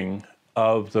unleashing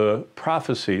of the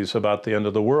prophecies about the end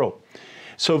of the world.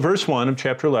 So verse 1 of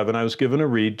chapter 11, I was given a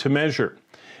reed to measure.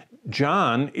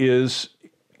 John is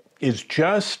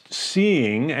just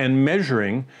seeing and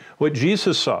measuring what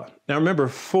Jesus saw. Now remember,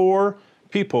 4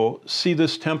 people see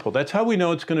this temple. That's how we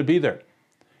know it's going to be there.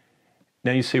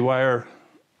 Now you see, why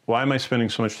am I spending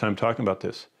so much time talking about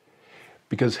this?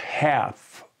 Because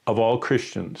half of all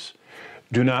Christians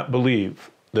do not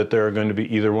believe that there are going to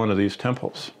be either one of these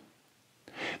temples.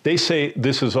 They say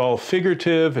this is all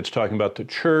figurative, it's talking about the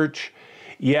church.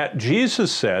 Yet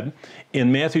Jesus said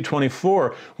in Matthew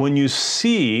 24, when you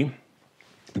see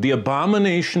the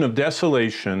abomination of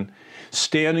desolation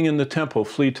standing in the temple,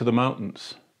 flee to the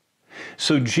mountains.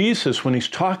 So Jesus, when he's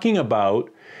talking about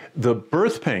the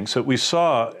birth pangs that we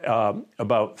saw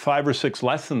about 5 or 6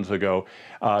 lessons ago,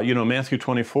 Matthew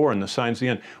 24 and the signs of the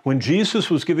end. When Jesus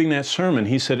was giving that sermon,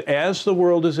 he said, as the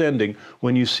world is ending,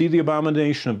 when you see the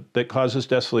abomination that causes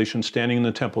desolation standing in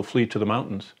the temple, flee to the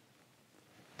mountains.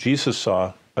 Jesus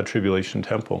saw a tribulation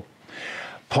temple.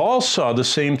 Paul saw the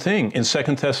same thing in 2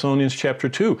 Thessalonians chapter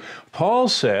 2. Paul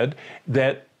said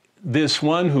that this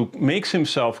one who makes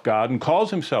himself God and calls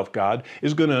himself God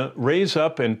is going to raise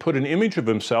up and put an image of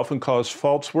himself and cause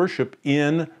false worship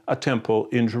in a temple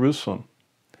in Jerusalem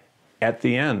at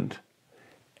the end,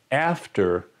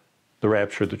 after the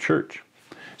rapture of the church.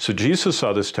 So Jesus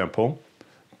saw this temple.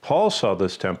 Paul saw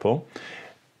this temple.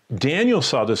 Daniel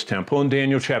saw this temple in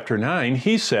Daniel chapter 9.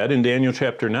 He said in Daniel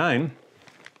chapter 9,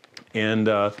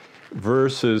 and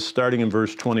verses starting in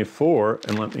verse 24,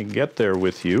 and let me get there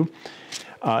with you.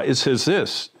 It says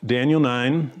this, Daniel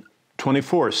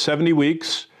 9:24, 70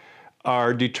 weeks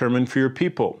are determined for your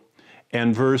people.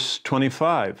 And verse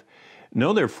 25,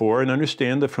 know therefore and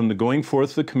understand that from the going forth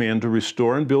of the command to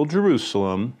restore and build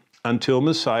Jerusalem until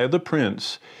Messiah the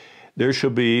Prince, there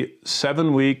shall be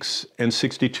 7 weeks and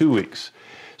 62 weeks.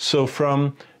 So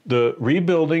from the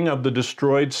rebuilding of the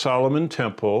destroyed Solomon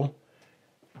temple,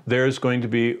 there's going to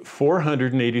be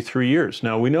 483 years.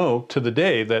 Now we know to the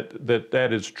day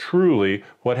that is truly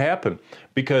what happened,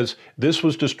 because this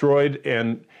was destroyed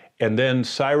and then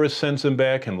Cyrus sends them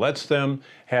back and lets them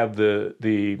have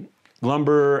the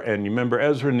lumber, and you remember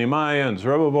Ezra and Nehemiah and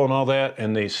Zerubbabel and all that,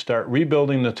 and they start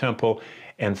rebuilding the temple,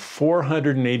 and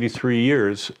 483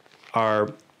 years are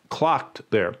clocked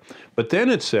there. But then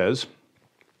it says,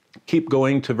 keep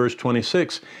going to verse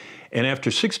 26, and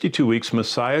after 62 weeks,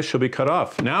 Messiah shall be cut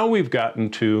off. Now we've gotten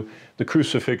to the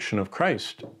crucifixion of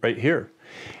Christ right here.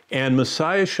 And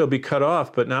Messiah shall be cut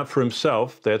off, but not for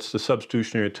himself. That's the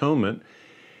substitutionary atonement.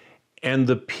 And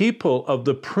the people of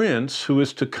the prince who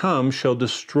is to come shall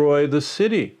destroy the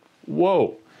city.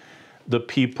 Whoa. The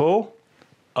people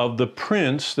of the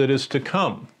prince that is to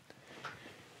come.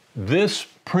 This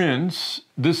prince,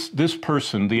 this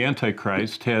person, the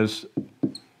Antichrist,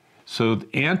 so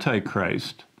the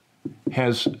Antichrist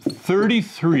has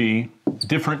 33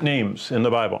 different names in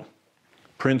the Bible.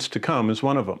 Prince to come is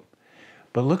one of them.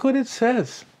 But look what it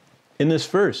says in this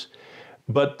verse.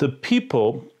 But the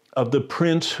people of the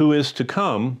prince who is to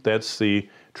come, that's the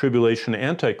tribulation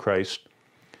Antichrist,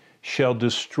 shall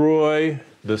destroy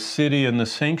the city and the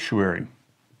sanctuary.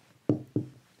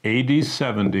 AD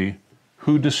 70,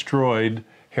 who destroyed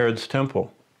Herod's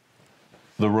temple?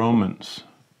 The Romans.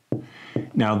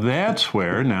 Now that's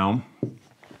where,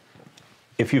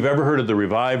 if you've ever heard of the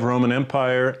revived Roman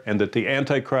Empire and that the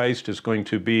Antichrist is going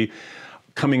to be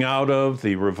coming out of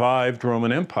the revived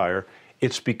Roman Empire,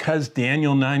 it's because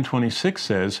Daniel 9:26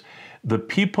 says The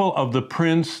people of the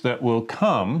prince that will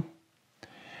come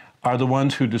are the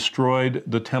ones who destroyed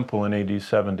the temple in AD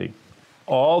 70.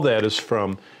 All that is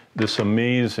from this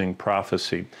amazing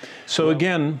prophecy. So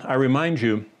again, I remind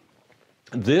you,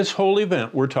 this whole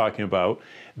event we're talking about,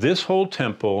 this whole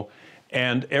temple,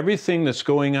 and everything that's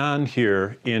going on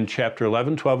here in chapter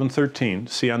 11, 12, and 13,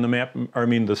 see on the map, I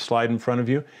mean the slide in front of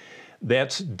you,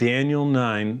 that's Daniel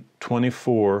 9,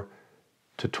 24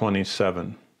 to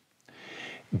 27.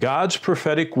 God's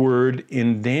prophetic word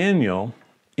in Daniel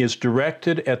is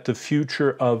directed at the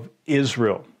future of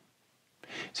Israel.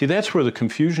 See, that's where the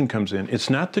confusion comes in. It's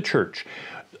not the church.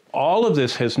 All of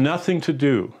this has nothing to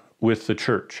do with the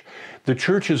church. The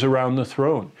church is around the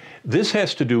throne. This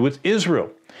has to do with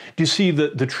Israel. Do you see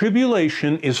that the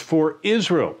tribulation is for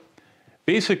Israel?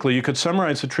 Basically, you could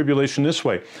summarize the tribulation this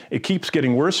way. It keeps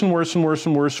getting worse and worse and worse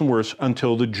and worse and worse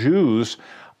until the Jews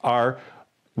are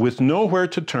with nowhere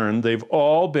to turn. They've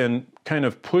all been kind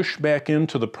of pushed back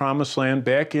into the promised land,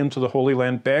 back into the Holy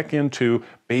Land, back into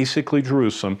basically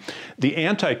Jerusalem. The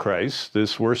Antichrist,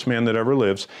 this worst man that ever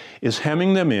lives, is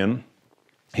hemming them in.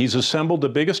 He's assembled the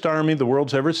biggest army the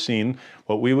world's ever seen,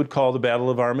 what we would call the Battle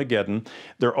of Armageddon.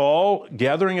 They're all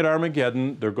gathering at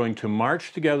Armageddon. They're going to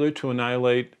march together to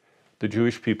annihilate the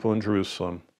Jewish people in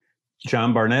Jerusalem.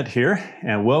 John Barnett here,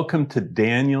 and welcome to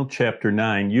Daniel chapter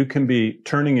 9. You can be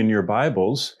turning in your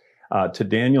Bibles to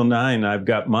Daniel 9. I've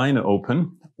got mine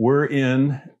open. We're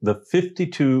in the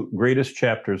 52 greatest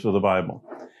chapters of the Bible.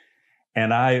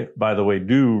 And I, by the way,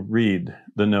 do read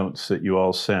the notes that you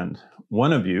all send.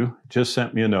 One of you just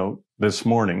sent me a note this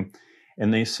morning,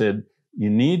 and they said, you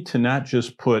need to not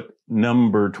just put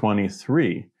number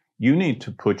 23, you need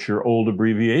to put your old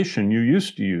abbreviation you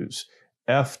used to use,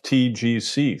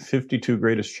 FTGC, 52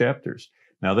 Greatest Chapters.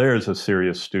 Now there's a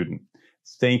serious student.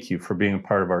 Thank you for being a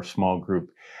part of our small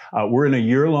group. We're in a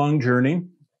year-long journey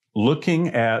looking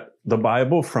at the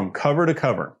Bible from cover to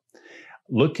cover,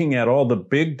 looking at all the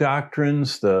big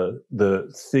doctrines,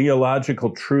 the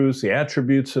theological truths, the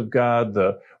attributes of God,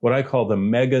 what I call the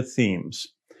mega themes.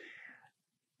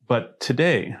 But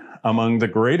today, among the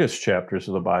greatest chapters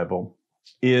of the Bible,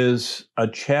 is a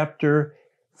chapter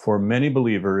for many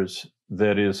believers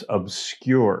that is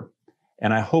obscure.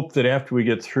 And I hope that after we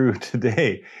get through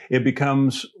today, it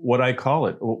becomes what I call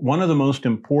it, one of the most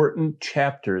important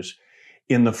chapters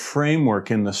in the framework,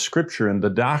 in the scripture, in the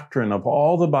doctrine of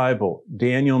all the Bible.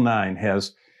 Daniel 9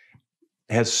 has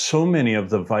so many of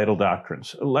the vital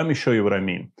doctrines. Let me show you what I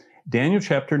mean. Daniel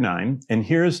chapter 9, and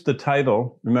here's the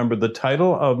title. Remember, the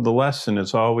title of the lesson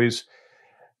is always,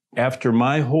 after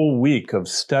my whole week of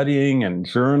studying and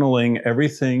journaling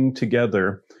everything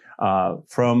together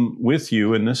with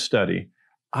you in this study,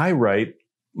 I write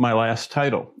my last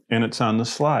title, and it's on the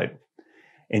slide.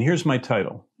 And here's my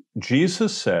title.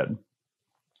 Jesus said,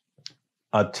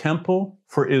 a temple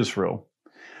for Israel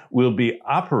will be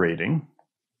operating,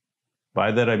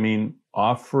 by that I mean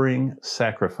offering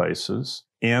sacrifices,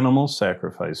 animal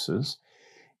sacrifices,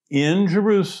 in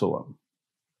Jerusalem.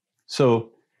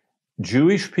 So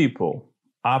Jewish people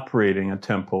operating a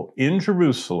temple in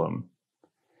Jerusalem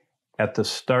at the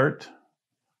start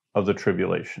of the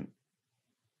tribulation.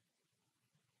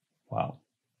 Wow.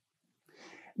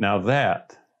 Now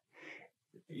that,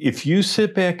 if you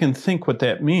sit back and think what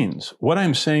that means, what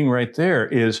I'm saying right there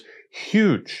is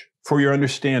huge for your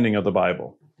understanding of the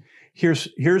Bible.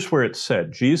 Here's where it's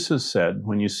said. Jesus said,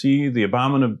 when you see the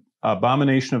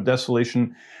abomination of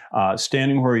desolation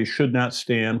standing where he should not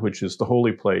stand, which is the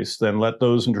holy place, then let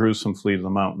those in Jerusalem flee to the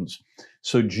mountains.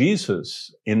 So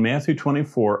Jesus, in Matthew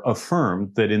 24,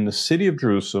 affirmed that in the city of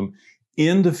Jerusalem,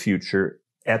 in the future,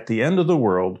 at the end of the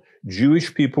world,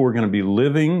 Jewish people were going to be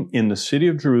living in the city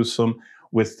of Jerusalem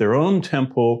with their own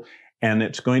temple, and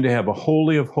it's going to have a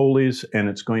holy of holies, and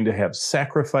it's going to have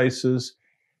sacrifices,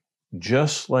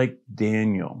 just like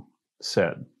Daniel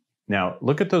said. Now,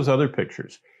 look at those other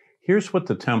pictures. Here's what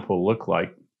the temple looked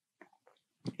like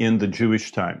in the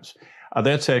Jewish times.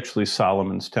 That's actually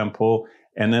Solomon's temple,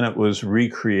 and then it was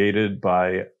recreated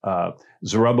by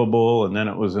Zerubbabel, and then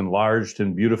it was enlarged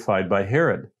and beautified by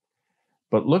Herod.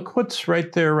 But look what's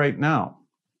right there right now.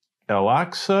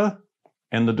 Al-Aqsa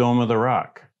and the Dome of the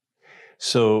Rock.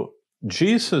 So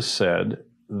Jesus said,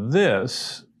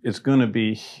 this is going to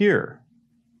be here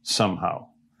somehow.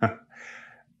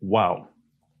 Wow.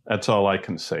 That's all I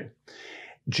can say.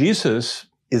 Jesus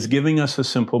is giving us a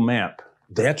simple map.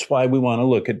 That's why we want to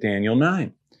look at Daniel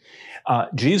 9.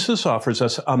 Jesus offers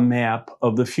us a map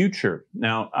of the future.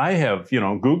 Now, I have,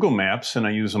 Google Maps, and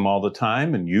I use them all the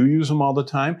time, and you use them all the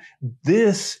time.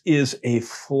 This is a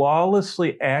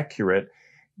flawlessly accurate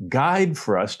guide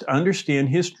for us to understand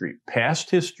history,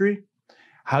 past history,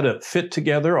 how to fit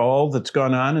together all that's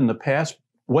gone on in the past,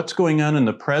 what's going on in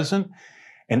the present.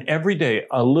 And every day,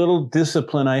 a little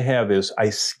discipline I have is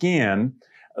I scan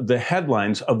the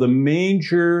headlines of the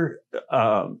major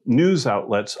news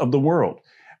outlets of the world.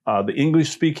 The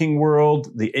English-speaking world,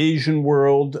 the Asian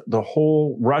world, the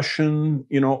whole Russian,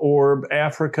 orb,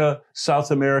 Africa,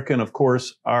 South America, and of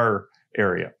course, our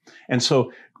area. And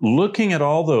so looking at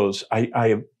all those,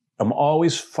 I am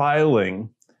always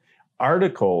filing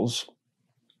articles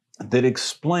that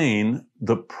explain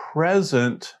the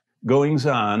present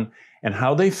goings-on and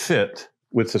how they fit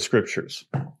with the scriptures.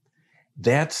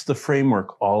 That's the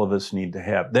framework all of us need to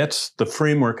have. That's the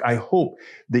framework I hope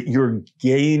that you're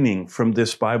gaining from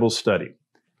this Bible study.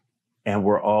 And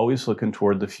we're always looking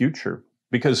toward the future,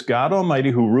 because God Almighty,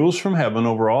 who rules from heaven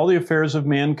over all the affairs of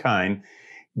mankind,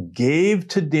 gave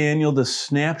to Daniel the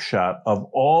snapshot of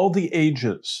all the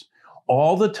ages,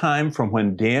 all the time from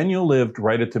when Daniel lived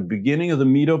right at the beginning of the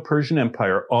Medo-Persian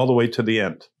Empire all the way to the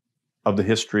end of the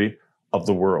history of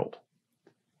the world.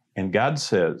 And God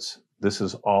says, this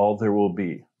is all there will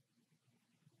be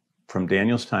from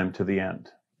Daniel's time to the end.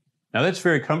 Now, that's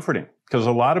very comforting, because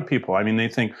a lot of people, they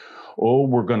think, oh,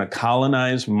 we're going to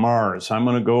colonize Mars. I'm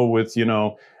going to go with,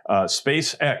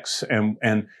 SpaceX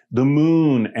and the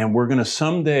moon, and we're going to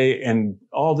someday, and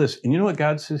all this. And you know what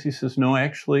God says? He says, no,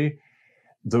 actually,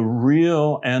 the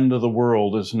real end of the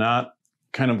world is not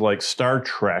kind of like Star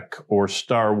Trek or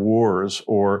Star Wars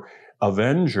or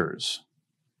Avengers.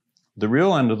 The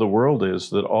real end of the world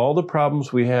is that all the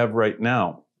problems we have right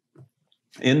now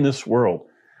in this world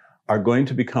are going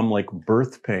to become like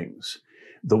birth pangs.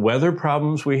 The weather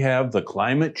problems we have, the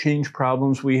climate change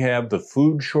problems we have, the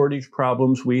food shortage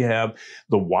problems we have,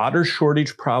 the water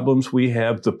shortage problems we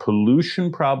have, the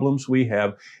pollution problems we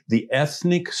have, the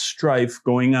ethnic strife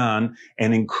going on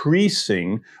and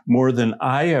increasing more than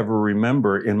I ever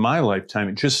remember in my lifetime.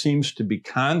 It just seems to be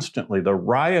constantly the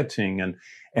rioting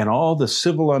and all the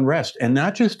civil unrest, and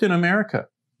not just in America.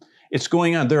 It's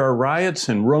going on. There are riots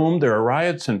in Rome. There are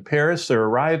riots in Paris. There are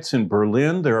riots in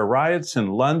Berlin. There are riots in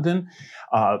London.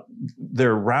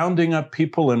 They're rounding up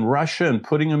people in Russia and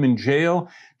putting them in jail.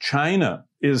 China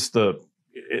is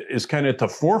kind of at the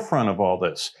forefront of all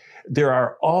this. There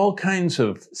are all kinds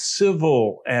of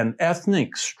civil and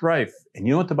ethnic strife. And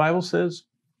you know what the Bible says?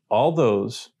 All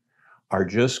those are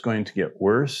just going to get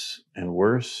worse and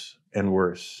worse and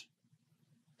worse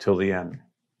till the end,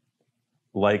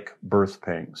 like birth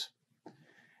pangs.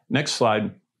 Next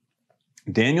slide.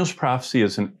 Daniel's prophecy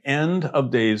is an end of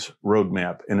days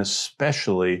roadmap, and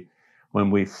especially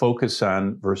when we focus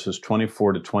on verses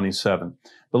 24 to 27.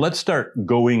 But let's start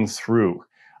going through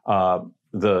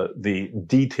the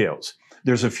details.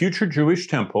 There's a future Jewish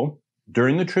temple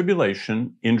during the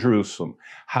tribulation in Jerusalem.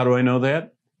 How do I know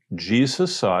that?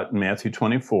 Jesus saw it in Matthew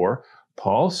 24.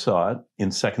 Paul saw it in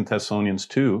 2 Thessalonians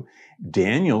 2.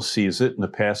 Daniel sees it in the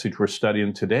passage we're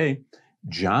studying today.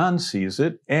 John sees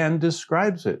it and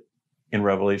describes it in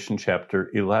Revelation chapter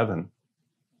 11.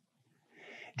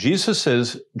 Jesus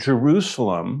says,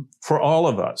 Jerusalem, for all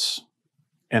of us,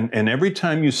 and every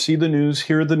time you see the news,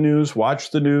 hear the news,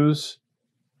 watch the news,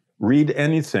 read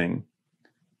anything,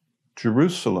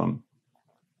 Jerusalem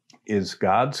is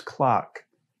God's clock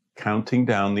counting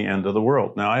down the end of the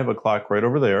world. Now, I have a clock right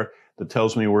over there that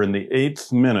tells me we're in the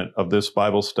 8th minute of this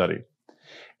Bible study.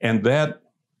 And that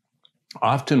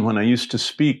often when I used to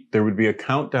speak, there would be a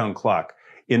countdown clock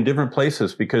in different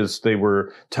places because they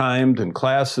were timed in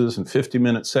classes and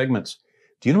 50-minute segments.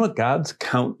 Do you know what God's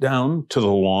countdown to the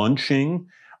launching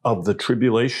of the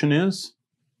tribulation is?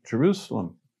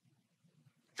 Jerusalem.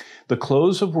 The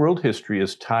close of world history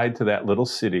is tied to that little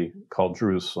city called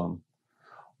Jerusalem.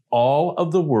 All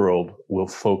of the world will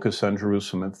focus on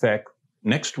Jerusalem. In fact,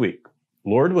 next week,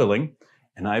 Lord willing,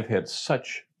 and I've had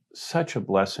such a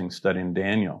blessing studying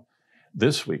Daniel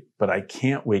this week, but I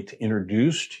can't wait to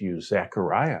introduce to you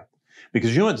Zechariah.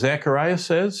 Because you know what Zechariah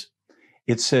says?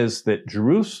 It says that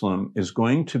Jerusalem is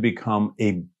going to become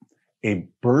a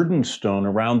burden stone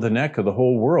around the neck of the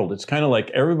whole world. It's kind of like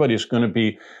everybody's going to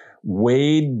be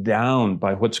weighed down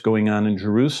by what's going on in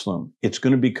Jerusalem. It's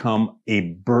going to become a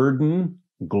burden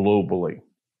globally.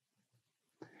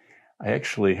 I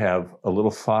actually have a little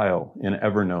file in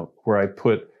Evernote where I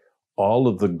put all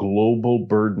of the global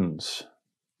burdens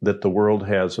that the world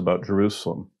has about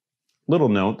Jerusalem. Little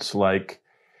notes like,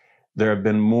 there have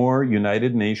been more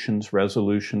United Nations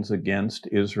resolutions against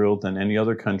Israel than any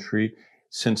other country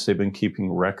since they've been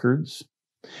keeping records.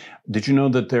 Did you know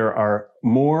that there are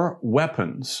more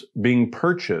weapons being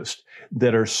purchased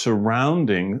that are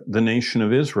surrounding the nation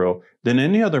of Israel than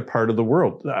any other part of the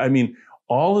world? I mean,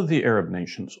 all of the Arab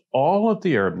nations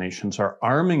are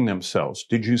arming themselves.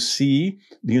 Did you see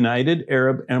the United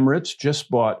Arab Emirates just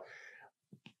bought,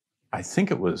 I think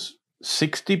it was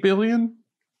 60 billion,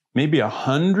 maybe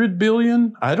 100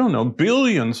 billion, I don't know,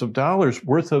 billions of dollars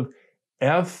worth of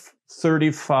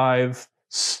F-35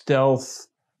 stealth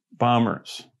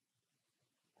bombers.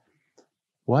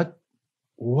 What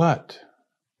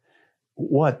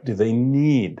do they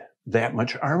need that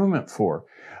much armament for?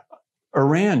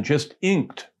 Iran just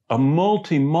inked a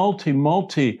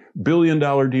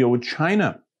multi-billion-dollar deal with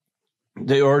China.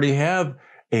 They already have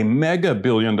a mega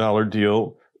billion-dollar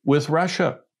deal with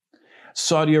Russia.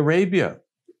 Saudi Arabia,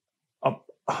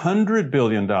 $100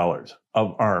 billion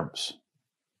of arms.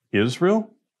 Israel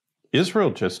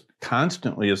just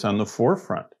constantly is on the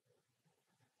forefront.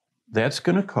 That's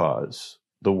going to cause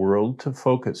the world to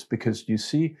focus, because you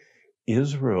see,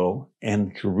 Israel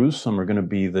and Jerusalem are going to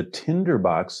be the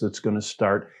tinderbox that's going to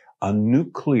start a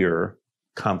nuclear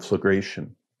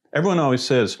conflagration. Everyone always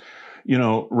says, you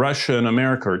know, Russia and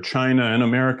America or China and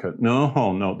America.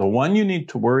 No. The one you need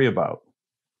to worry about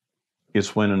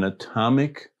is when an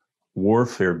atomic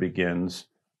warfare begins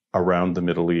around the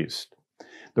Middle East.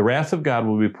 The wrath of God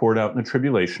will be poured out in the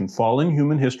tribulation. Fallen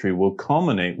human history will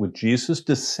culminate with Jesus'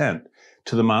 descent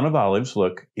to the Mount of Olives,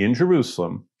 look, in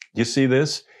Jerusalem. You see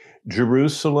this?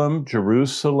 Jerusalem,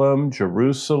 Jerusalem,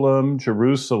 Jerusalem,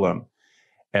 Jerusalem,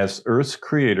 as earth's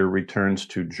creator returns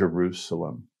to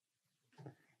Jerusalem.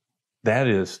 That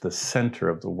is the center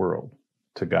of the world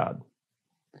to God.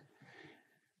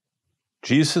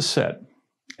 Jesus said,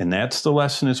 and that's the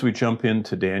lesson as we jump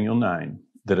into Daniel 9,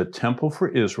 that a temple for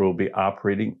Israel will be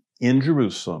operating in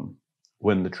Jerusalem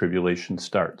when the tribulation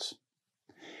starts.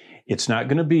 It's not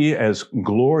going to be as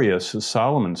glorious as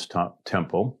Solomon's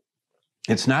temple.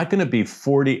 It's not going to be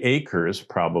 40 acres,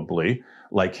 probably,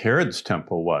 like Herod's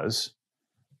temple was,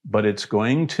 but it's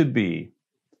going to be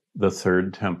the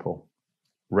third temple,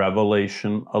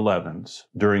 Revelation 11's,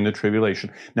 during the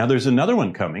tribulation. Now, there's another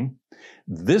one coming.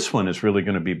 This one is really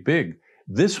going to be big.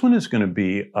 This one is going to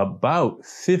be about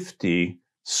 50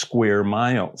 square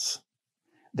miles.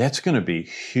 That's going to be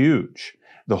huge.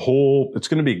 It's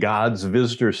going to be God's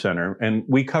visitor center, and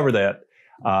we cover that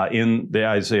in the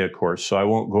Isaiah course, so I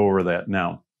won't go over that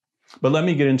now. But let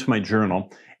me get into my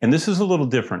journal. And this is a little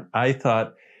different. I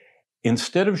thought,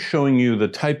 instead of showing you the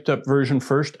typed up version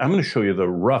first, I'm going to show you the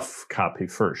rough copy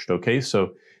first, okay?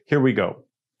 So here we go.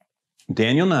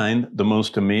 Daniel 9, the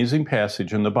most amazing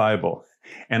passage in the Bible.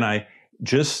 And I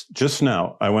just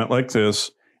now, I went like this,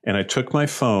 and I took my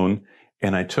phone,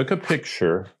 and I took a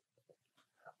picture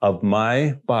of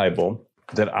my Bible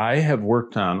that I have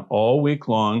worked on all week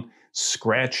long,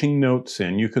 scratching notes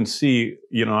in. You can see,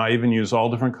 you know, I even use all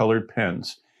different colored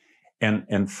pens.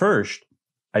 And first,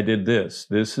 I did this.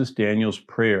 This is Daniel's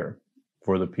prayer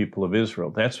for the people of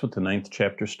Israel. That's what the 9th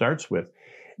chapter starts with.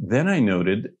 Then I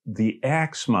noted the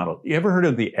Acts model. You ever heard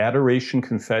of the adoration,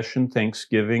 confession,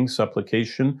 thanksgiving,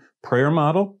 supplication, prayer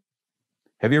model?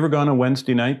 Have you ever gone on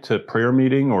Wednesday night to prayer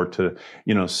meeting, or to,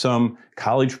 you know, some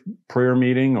college prayer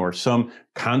meeting or some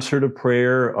concert of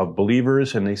prayer of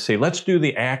believers, and they say, let's do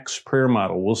the Acts prayer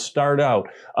model. We'll start out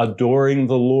adoring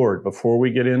the Lord before we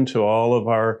get into all of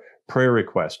our prayer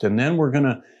requests. And then we're going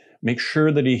to make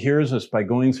sure that he hears us by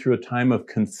going through a time of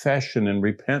confession and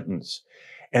repentance.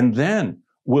 And then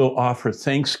we'll offer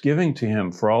thanksgiving to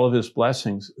him for all of his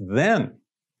blessings. Then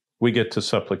we get to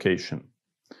supplication.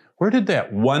 Where did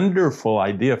that wonderful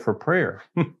idea for prayer?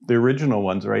 The original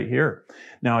one's right here.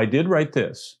 Now, I did write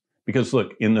this because,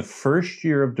 look, in the first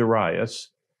year of Darius,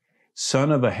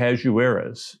 son of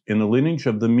Ahasuerus, in the lineage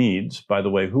of the Medes, by the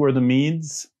way, who are the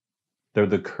Medes? They're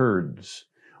the Kurds.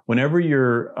 Whenever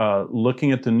you're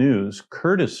looking at the news,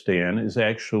 Kurdistan is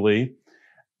actually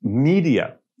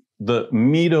Media, the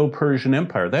Medo-Persian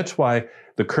Empire. That's why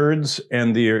the Kurds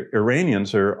and the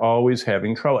Iranians are always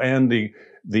having trouble, and the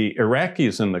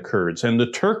Iraqis and the Kurds, and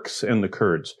the Turks and the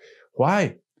Kurds.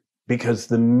 Why? Because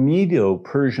the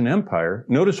Medo-Persian Empire,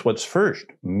 notice what's first,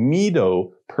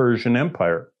 Medo-Persian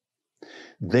Empire.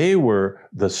 They were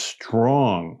the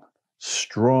strong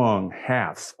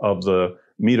half of the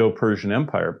Medo-Persian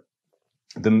Empire.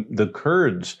 The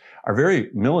Kurds are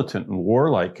very militant and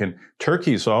warlike, and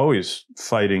Turkey's always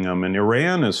fighting them, and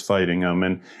Iran is fighting them,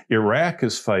 and Iraq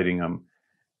is fighting them.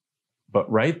 But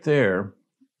right there,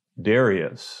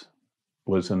 Darius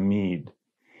was a Mede,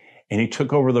 and he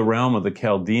took over the realm of the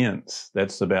Chaldeans.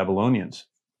 That's the Babylonians.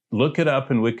 Look it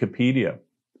up in Wikipedia.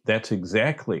 That's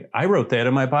exactly, I wrote that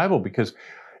in my Bible because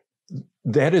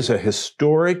that is a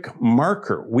historic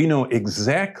marker. We know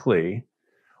exactly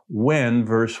when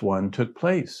verse 1 took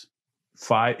place.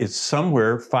 it's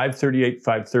somewhere 538,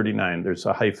 539. There's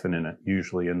a hyphen in it,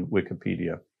 usually in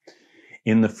Wikipedia.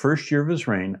 In the first year of his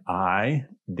reign, I,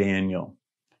 Daniel,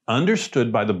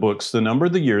 understood by the books the number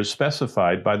of the years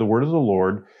specified by the word of the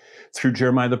Lord through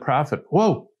Jeremiah the prophet.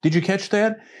 Whoa, did you catch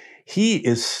that? He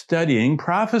is studying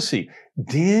prophecy.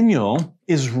 Daniel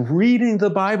is reading the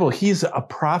Bible. He's a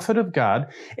prophet of God,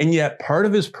 and yet part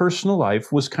of his personal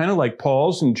life was kind of like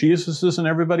Paul's and Jesus's and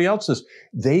everybody else's.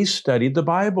 They studied the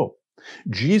Bible.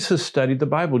 Jesus studied the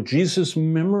Bible. Jesus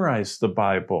memorized the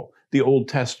Bible, the Old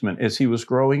Testament, as he was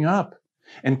growing up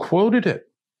and quoted it.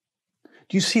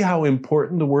 Do you see how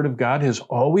important the Word of God has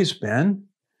always been?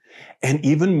 And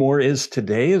even more is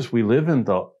today as we live in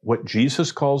what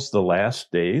Jesus calls the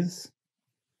last days.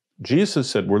 Jesus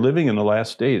said we're living in the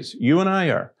last days. You and I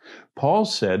are. Paul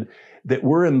said that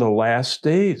we're in the last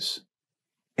days.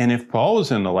 And if Paul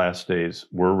is in the last days,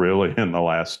 we're really in the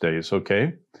last days,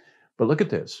 okay? But look at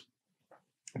this.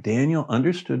 Daniel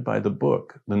understood by the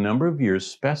book the number of years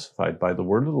specified by the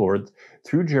word of the Lord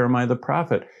through Jeremiah the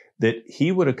prophet that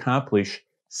he would accomplish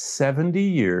 70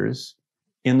 years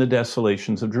in the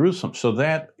desolations of Jerusalem. So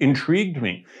that intrigued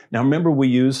me. Now remember, we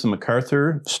use the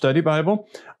MacArthur Study Bible.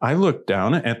 I looked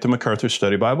down at the MacArthur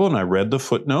Study Bible and I read the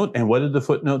footnote. And what did the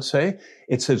footnote say?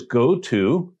 It says, go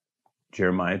to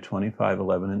Jeremiah 25,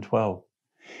 11, and 12.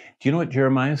 Do you know what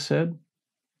Jeremiah said?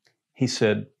 He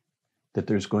said that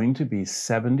there's going to be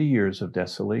 70 years of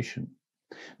desolation.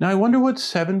 Now, I wonder what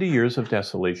 70 years of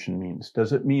desolation means.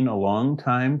 Does it mean a long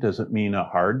time? Does it mean a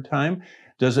hard time?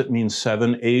 Does it mean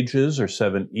 7 ages or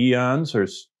 7 eons?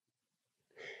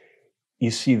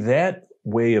 You see, that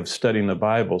way of studying the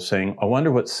Bible, saying, I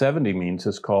wonder what 70 means,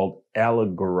 is called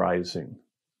allegorizing.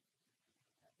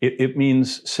 It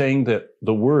means saying that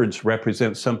the words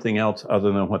represent something else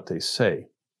other than what they say.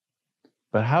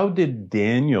 But how did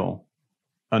Daniel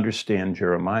understand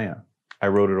Jeremiah? I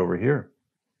wrote it over here.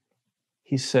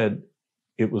 He said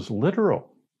it was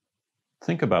literal.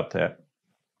 Think about that.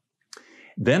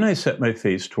 Then I set my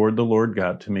face toward the Lord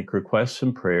God to make requests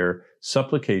and prayer,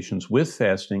 supplications with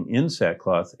fasting in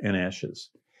sackcloth and ashes.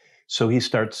 So he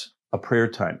starts a prayer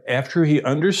time. After he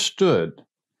understood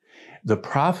the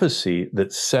prophecy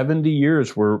that 70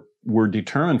 years were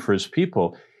determined for his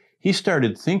people, he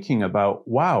started thinking about,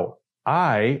 wow,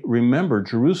 I remember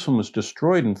Jerusalem was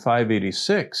destroyed in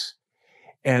 586.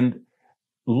 And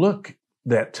look,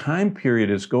 that time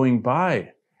period is going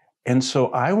by. And so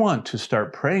I want to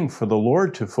start praying for the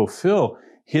Lord to fulfill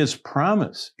his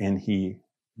promise. And he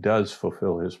does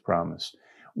fulfill his promise.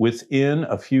 Within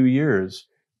a few years,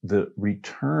 the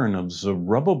return of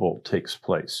Zerubbabel takes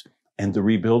place and the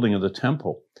rebuilding of the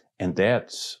temple. And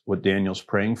that's what Daniel's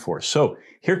praying for. So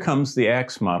here comes the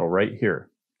Acts model right here.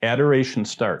 Adoration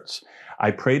starts. I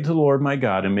prayed to the Lord my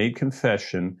God and made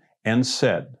confession and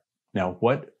said, now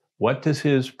what does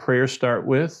his prayer start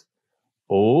with?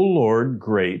 O Lord,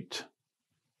 great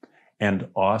and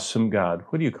awesome God.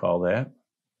 What do you call that?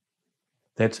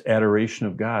 That's adoration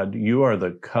of God. You are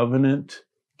the covenant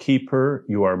keeper.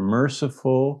 You are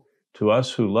merciful to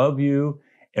us who love you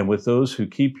and with those who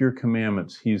keep your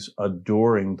commandments. He's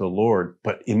adoring the Lord.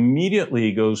 But immediately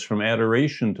he goes from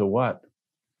adoration to what?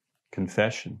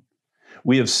 Confession.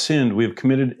 We have sinned, we have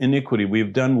committed iniquity, we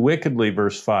have done wickedly,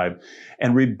 verse 5,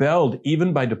 and rebelled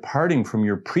even by departing from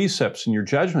your precepts and your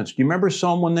judgments. Do you remember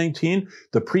Psalm 119?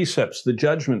 The precepts, the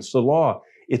judgments, the law.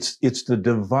 It's the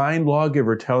divine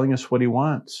lawgiver telling us what he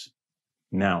wants.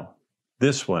 Now,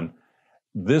 this one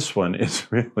is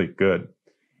really good.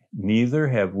 Neither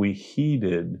have we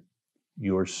heeded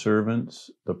your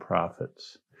servants, the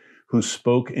prophets, who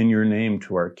spoke in your name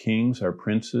to our kings, our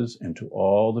princes, and to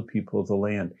all the people of the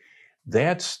land.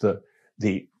 That's the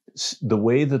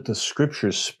way that the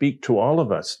scriptures speak to all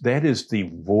of us. That is the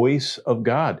voice of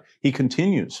God. He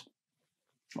continues,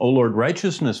 O Lord,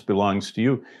 righteousness belongs to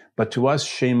you, but to us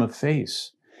shame of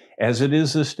face. As it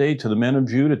is this day to the men of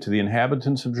Judah, to the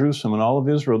inhabitants of Jerusalem and all of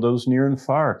Israel, those near and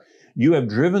far, you have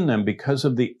driven them because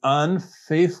of the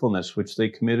unfaithfulness which they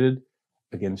committed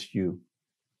against you.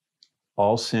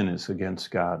 All sin is against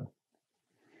God.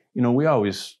 You know, we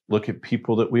always look at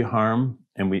people that we harm,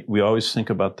 and we always think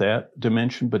about that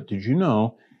dimension. But did you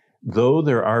know, though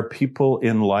there are people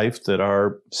in life that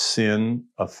our sin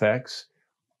affects,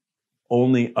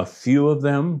 only a few of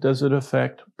them does it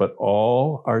affect, but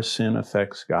all our sin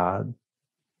affects God.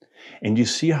 And you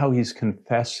see how he's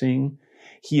confessing,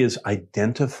 he is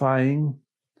identifying,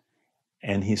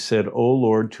 and he said, O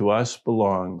Lord, to us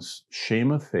belongs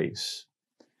shame of face,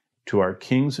 to our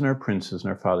kings and our princes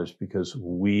and our fathers, because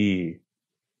we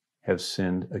have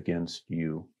sinned against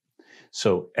you.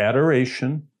 So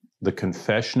adoration, the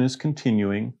confession is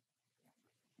continuing.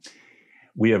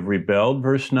 We have rebelled,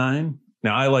 verse 9.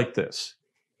 Now, I like this.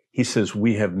 He says,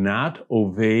 we have not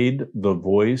obeyed the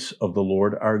voice of the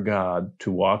Lord our God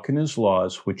to walk in his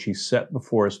laws, which he set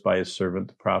before us by his servant,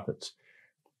 the prophets.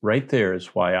 Right there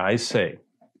is why I say,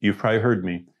 you've probably heard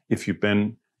me, if you've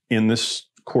been in this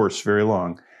course very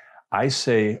long, I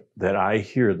say that I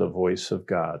hear the voice of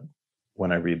God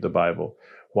when I read the Bible.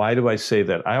 Why do I say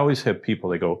that? I always have people,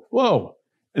 they go, whoa,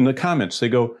 in the comments, they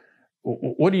go,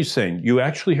 what are you saying? You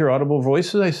actually hear audible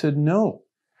voices? I said, no,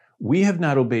 we have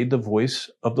not obeyed the voice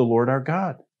of the Lord our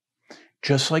God.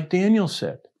 Just like Daniel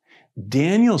said.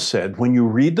 Daniel said, when you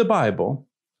read the Bible,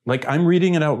 like I'm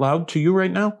reading it out loud to you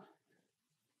right now,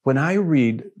 when I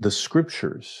read the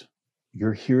scriptures,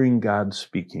 you're hearing God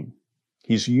speaking.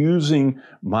 He's using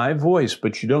my voice,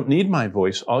 but you don't need my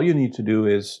voice. All you need to do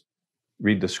is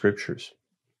read the scriptures.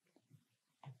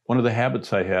 One of the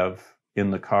habits I have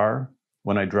in the car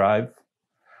when I drive,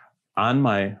 on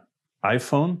my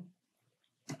iPhone,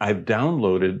 I've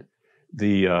downloaded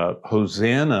the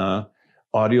Hosanna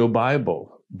audio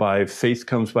Bible by Faith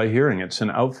Comes by Hearing. It's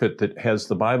an outfit that has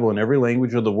the Bible in every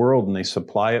language of the world, and they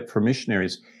supply it for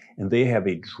missionaries. And they have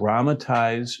a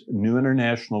dramatized New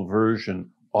International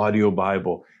Version audio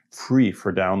Bible free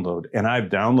for download. And I've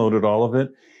downloaded all of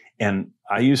it. And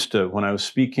I used to, when I was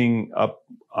speaking up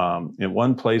in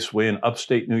one place way in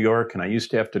upstate New York, and I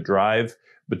used to have to drive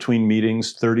between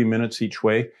meetings 30 minutes each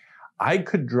way, I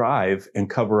could drive and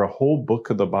cover a whole book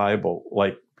of the Bible,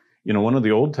 like, you know, one of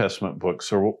the Old Testament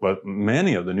books or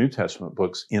many of the New Testament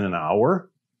books in an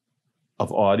hour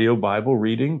of audio Bible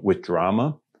reading with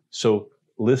drama. So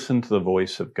listen to the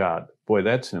voice of God. Boy,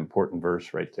 that's an important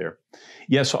verse right there.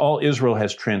 Yes, all Israel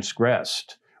has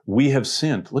transgressed. We have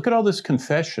sinned. Look at all this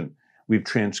confession. We've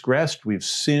transgressed, we've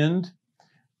sinned,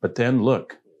 but then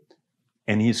look,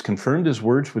 and he's confirmed his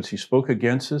words which he spoke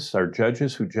against us, our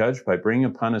judges who judge, by bringing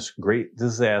upon us great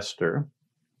disaster.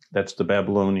 That's the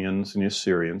Babylonians and the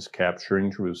Assyrians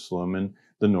capturing Jerusalem and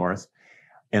the north.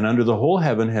 And under the whole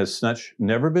heaven has such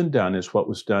never been done as what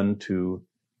was done to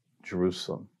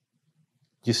Jerusalem.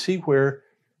 Do you see where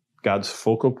God's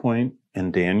focal point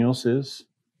in Daniel's is?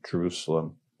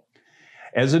 Jerusalem.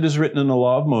 As it is written in the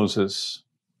law of Moses,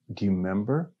 do you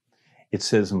remember? It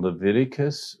says in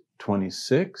Leviticus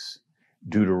 26,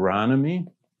 Deuteronomy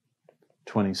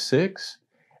 26,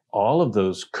 all of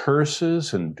those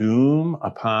curses and doom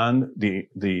upon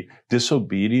the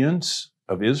disobedience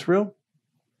of Israel.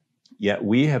 Yet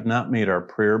we have not made our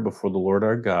prayer before the Lord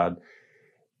our God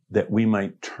that we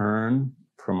might turn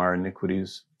from our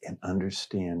iniquities and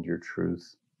understand your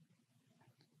truth.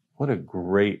 What a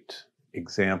great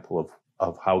example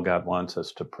of how God wants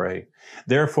us to pray.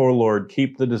 Therefore, Lord,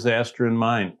 keep the disaster in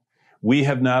mind. We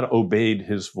have not obeyed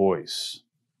his voice.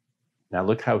 Now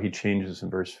look how he changes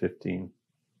in verse 15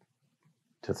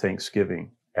 to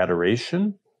thanksgiving.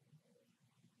 Adoration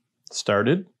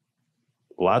started,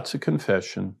 lots of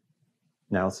confession,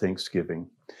 now thanksgiving.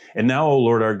 And now, O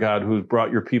Lord our God, who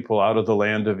brought your people out of the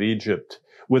land of Egypt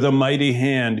with a mighty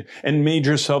hand and made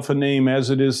yourself a name as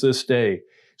it is this day.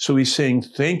 So he's saying,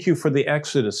 thank you for the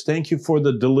Exodus. Thank you for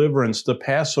the deliverance, the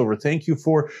Passover. Thank you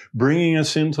for bringing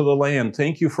us into the land.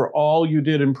 Thank you for all you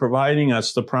did in providing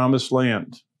us the promised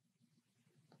land.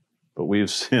 But we have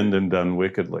sinned and done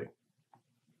wickedly.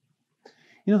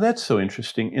 You know, that's so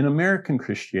interesting. In American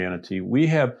Christianity, we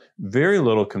have very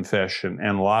little confession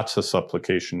and lots of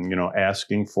supplication, you know,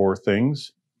 asking for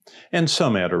things and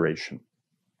some adoration.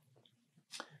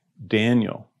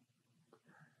 Daniel,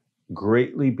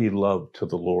 greatly beloved to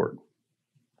the Lord,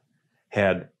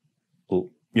 had,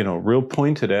 you know, real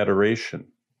pointed adoration,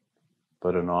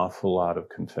 but an awful lot of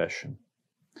confession.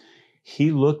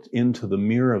 He looked into the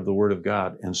mirror of the Word of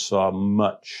God and saw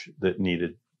much that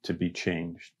needed to be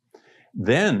changed.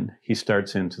 Then he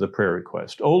starts into the prayer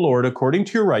request. O Lord, according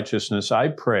to your righteousness, I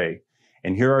pray,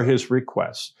 and here are his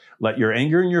requests. Let your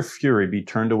anger and your fury be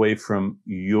turned away from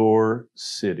your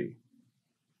city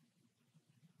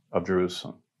of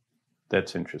Jerusalem.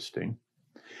 That's interesting.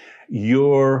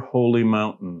 Your holy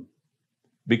mountain,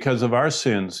 because of our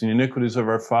sins and the iniquities of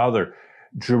our father,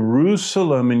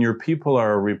 Jerusalem and your people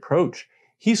are a reproach.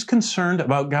 He's concerned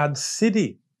about God's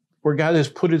city, where God has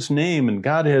put his name, and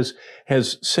God has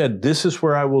said, this is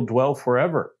where I will dwell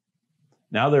forever.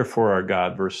 Now, therefore, our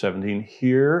God, verse 17,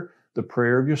 hear the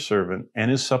prayer of your servant and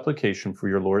his supplication for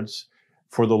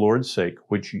the Lord's sake,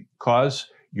 which cause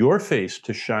your face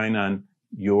to shine on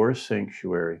your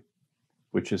sanctuary,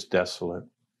 which is desolate.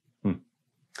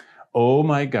 Oh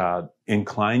my God,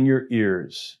 incline your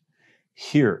ears,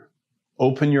 hear,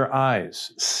 open your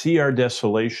eyes, see our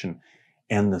desolation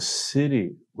and the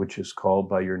city which is called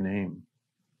by your name.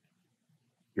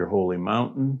 your holy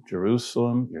mountain,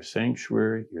 Jerusalem, your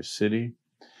sanctuary, your city.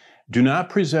 Do not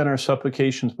present our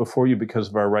supplications before you because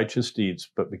of our righteous deeds,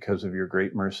 but because of your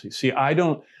great mercy. See, I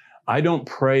don't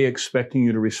pray expecting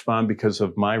you to respond because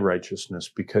of my righteousness,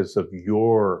 because of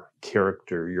your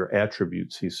character, your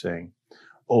attributes, he's saying.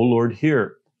 O Lord,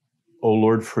 hear. O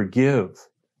Lord, forgive.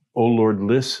 O Lord,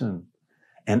 listen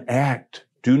and act.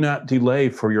 Do not delay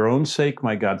for your own sake,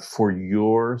 my God, for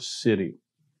your city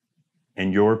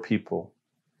and your people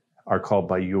are called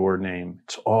by your name.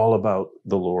 It's all about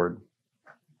the Lord.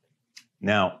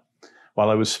 Now,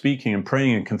 while I was speaking and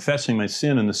praying and confessing my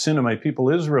sin and the sin of my people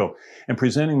Israel and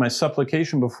presenting my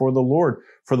supplication before the Lord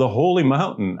for the holy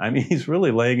mountain, I mean, he's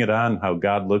really laying it on how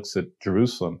God looks at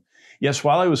Jerusalem. Yes,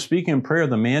 while I was speaking in prayer,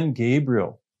 the man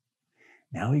Gabriel,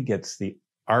 now he gets the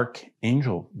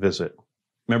archangel visit.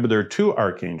 Remember, there are two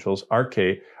archangels.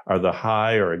 Arche are the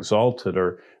high or exalted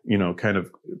or, kind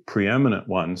of preeminent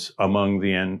ones among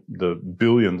the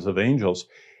billions of angels.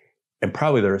 And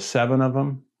probably there are 7 of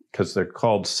them, because they're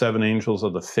called 7 angels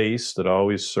of the face that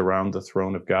always surround the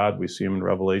throne of God. We see them in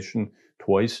Revelation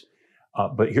twice.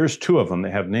 But here's 2 of them.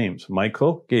 They have names,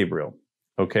 Michael, Gabriel.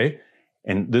 Okay?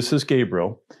 And this is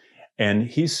Gabriel. And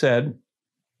he said,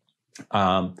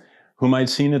 whom I'd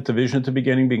seen at the vision at the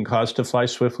beginning, being caused to fly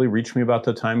swiftly, reached me about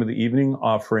the time of the evening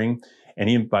offering. And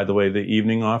he, by the way, the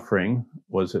evening offering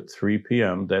was at 3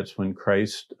 p.m. That's when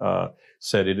Christ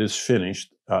said, it is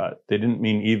finished. They didn't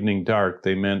mean evening dark.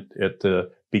 They meant at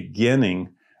the beginning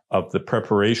of the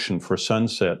preparation for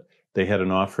sunset, they had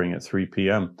an offering at 3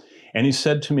 p.m. And he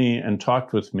said to me and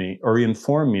talked with me, or he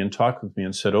informed me and talked with me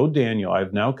and said, "O Daniel, I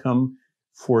have now come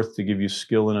forth to give you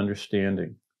skill and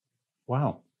understanding."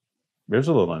 Wow, there's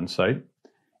a little insight.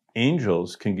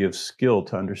 Angels can give skill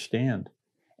to understand,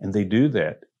 and they do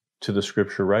that to the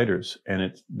scripture writers.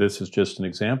 And this is just an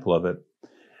example of it.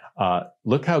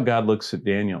 Look how God looks at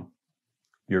Daniel.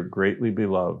 You're greatly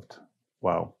beloved.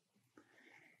 Wow.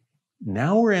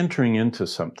 Now we're entering into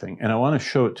something, and I want to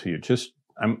show it to you.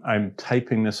 I'm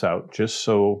typing this out just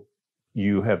so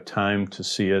you have time to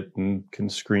see it and can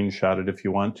screenshot it if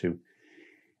you want to.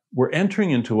 We're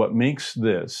entering into what makes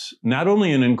this not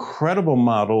only an incredible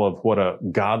model of what a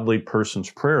godly person's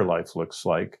prayer life looks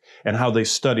like and how they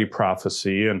study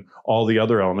prophecy and all the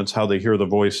other elements, how they hear the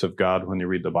voice of God when they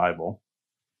read the Bible.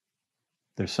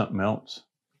 There's something else.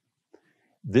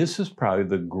 This is probably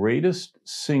the greatest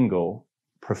single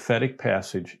prophetic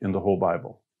passage in the whole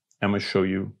Bible. I'm going to show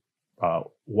you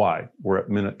why. We're at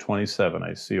minute 27,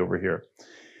 I see over here.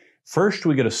 First,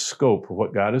 we get a scope of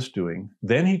what God is doing.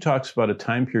 Then he talks about a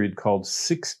time period called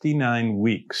 69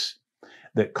 weeks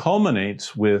that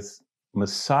culminates with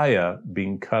Messiah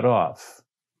being cut off.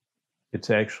 It's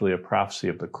actually a prophecy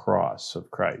of the cross of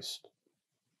Christ.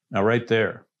 Now, right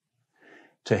there,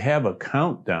 to have a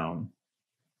countdown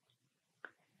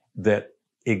that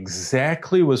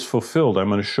exactly was fulfilled, I'm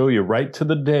going to show you right to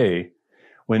the day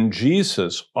when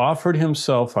Jesus offered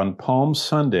himself on Palm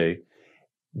Sunday.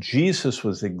 Jesus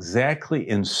was exactly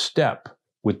in step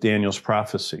with Daniel's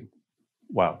prophecy.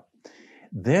 Wow.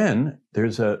 Then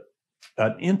there's an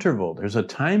interval, there's a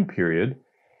time period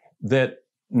that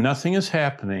nothing is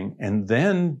happening. And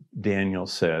then Daniel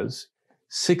says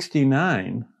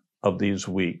 69 of these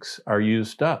weeks are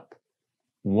used up.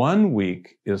 1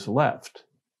 week is left.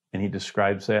 And he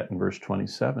describes that in verse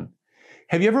 27.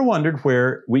 Have you ever wondered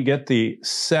where we get the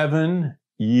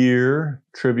 7-year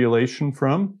tribulation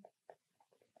from?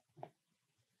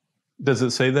 Does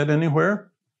it say that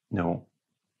anywhere? No.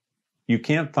 You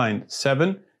can't find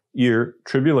 7-year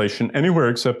tribulation anywhere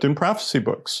except in prophecy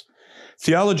books,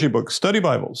 theology books, study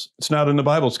Bibles. It's not in the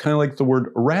Bible. It's kind of like the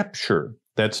word rapture.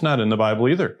 That's not in the Bible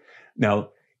either. Now,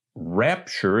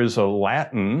 rapture is a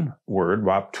Latin word,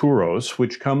 rapturos,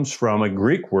 which comes from a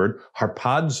Greek word,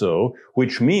 harpazo,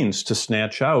 which means to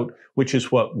snatch out, which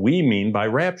is what we mean by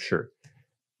rapture.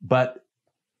 But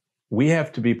we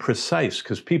have to be precise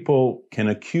because people can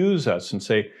accuse us and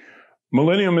say,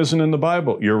 millennium isn't in the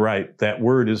Bible. You're right, that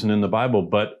word isn't in the Bible,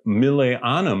 but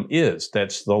millennium is.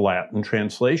 That's the Latin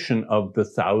translation of the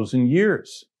 1,000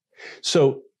 years.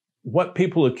 So what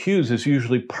people accuse is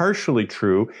usually partially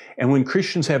true. And when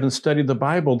Christians haven't studied the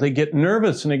Bible, they get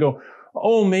nervous and they go,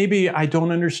 oh, maybe I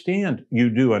don't understand. You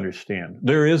do understand.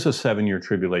 There is a 7-year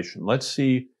tribulation. Let's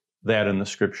see that in the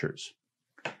scriptures.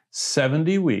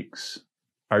 70 weeks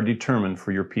are determined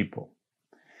for your people,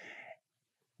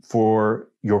 for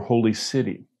your holy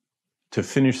city, to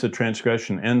finish the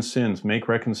transgression, end sins, make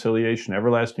reconciliation,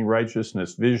 everlasting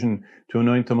righteousness, vision to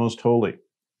anoint the most holy.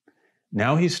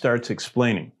 Now he starts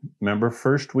explaining. Remember,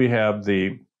 first we have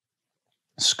the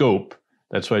scope.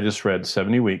 That's what I just read,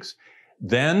 70 weeks.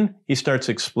 Then he starts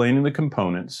explaining the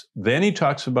components. Then he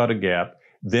talks about a gap.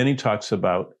 Then he talks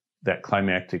about that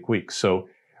climactic week. So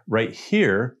right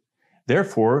here,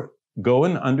 therefore, go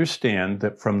and understand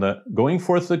that from the going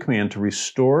forth of the command to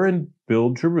restore and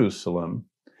build Jerusalem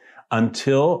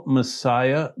until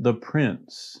Messiah the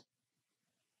Prince,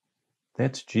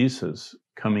 that's Jesus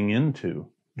coming into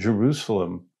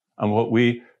Jerusalem on what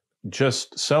we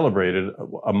just celebrated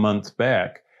a month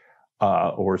back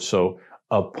or so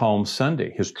of Palm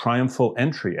Sunday, his triumphal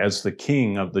entry as the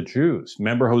King of the Jews.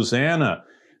 Remember, Hosanna,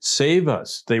 save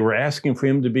us. They were asking for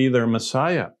him to be their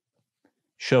Messiah.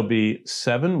 Shall be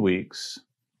 7 weeks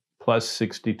plus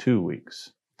 62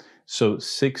 weeks. So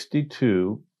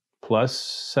 62 plus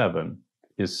 7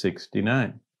 is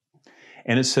 69.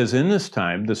 And it says, in this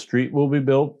time, the street will be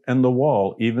built and the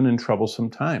wall, even in troublesome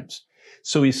times.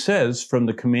 So he says, from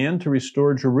the command to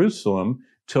restore Jerusalem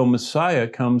till Messiah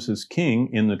comes as king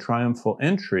in the triumphal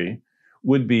entry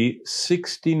would be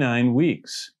 69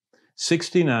 weeks.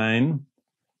 69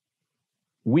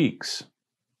 weeks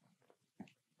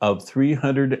of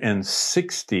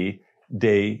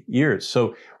 360-day years.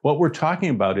 So what we're talking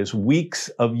about is weeks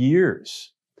of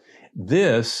years.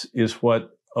 This is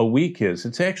what a week is.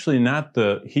 It's actually not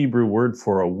the Hebrew word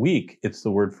for a week. It's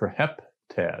the word for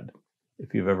heptad.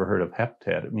 If you've ever heard of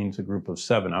heptad, it means a group of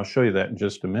 7. I'll show you that in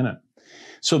just a minute.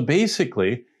 So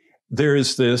basically, there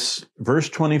is this verse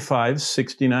 25,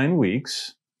 69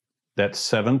 weeks. That's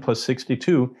 7 plus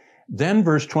 62. Then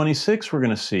verse 26, we're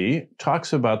going to see,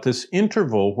 talks about this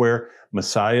interval where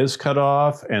Messiah is cut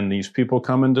off and these people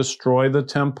come and destroy the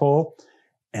temple.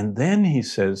 And then he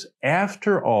says,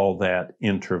 after all that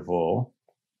interval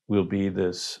will be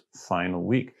this final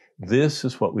week. This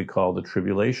is what we call the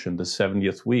tribulation, the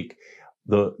 70th week.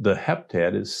 The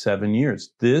heptad is 7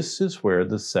 years. This is where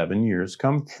the 7 years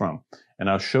come from. And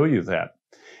I'll show you that.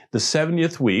 The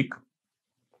 70th week,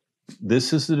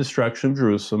 this is the destruction of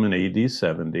Jerusalem in AD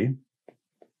 70.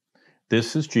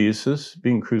 This is Jesus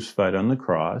being crucified on the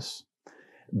cross.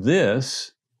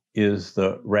 This is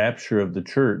the rapture of the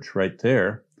church right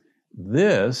there.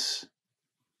 This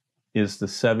is the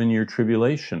 7-year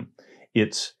tribulation.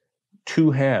 It's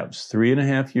 2 halves,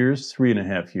 3.5 years,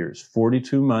 3.5 years,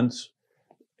 42 months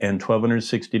and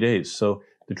 1,260 days. So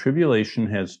the tribulation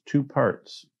has 2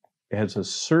 parts. It has a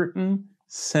certain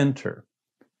center.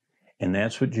 And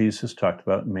that's what Jesus talked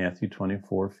about in Matthew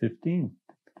 24:15.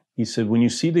 He said, when you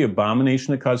see the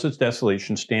abomination that causes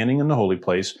desolation standing in the holy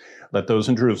place, let those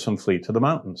in Jerusalem flee to the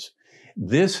mountains.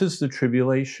 This is the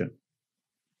tribulation.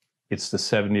 It's the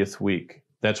 70th week.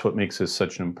 That's what makes this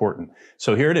such an important.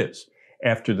 So here it is.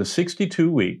 After the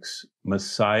 62 weeks,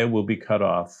 Messiah will be cut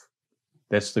off.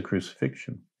 That's the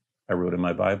crucifixion I wrote in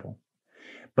my Bible.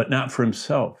 But not for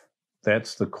himself.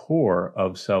 That's the core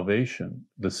of salvation,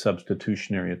 the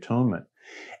substitutionary atonement.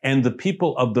 And the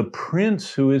people of the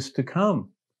prince who is to come,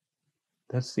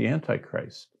 that's the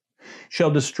Antichrist,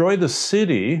 shall destroy the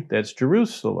city, that's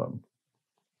Jerusalem,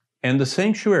 and the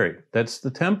sanctuary, that's the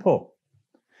temple.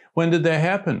 When did that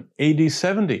happen? AD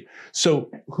 70. So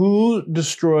who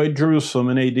destroyed Jerusalem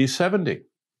in AD 70?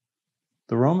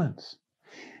 The Romans.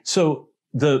 So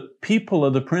the people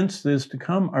of the prince that is to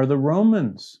come are the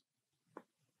Romans.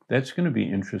 That's going to be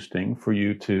interesting for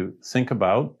you to think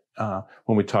about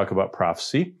when we talk about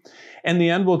prophecy. And the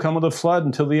end will come with a flood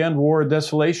until the end, war,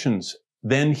 desolations.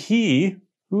 Then he,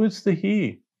 who is the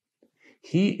he?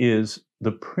 He is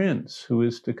the prince who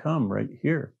is to come right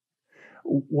here.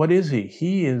 What is he?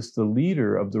 He is the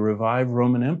leader of the revived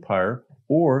Roman Empire,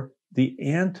 or the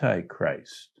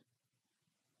Antichrist.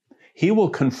 He will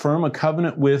confirm a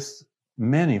covenant with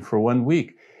many for 1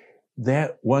 week.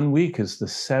 That 1 week is the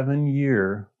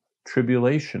 7-year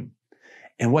tribulation.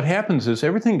 And what happens is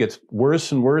everything gets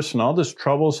worse and worse, and all this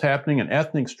trouble is happening, and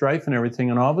ethnic strife and everything,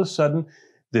 and all of a sudden,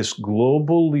 this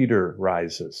global leader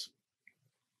rises.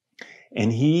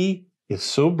 And he is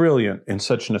so brilliant and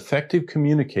such an effective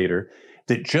communicator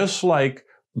that just like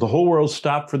the whole world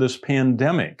stopped for this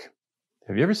pandemic,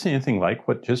 have you ever seen anything like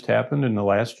what just happened in the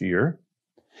last year?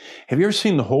 Have you ever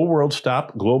seen the whole world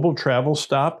stop, global travel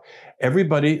stop,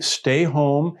 everybody stay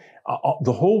home?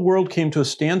 The whole world came to a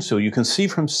standstill. You can see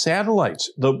from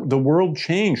satellites, the world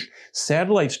changed.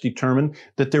 Satellites determined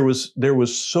that there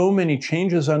was so many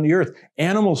changes on the earth.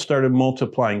 Animals started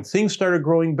multiplying. Things started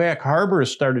growing back.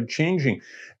 Harbors started changing.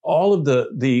 All of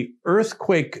the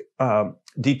earthquake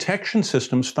detection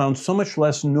systems found so much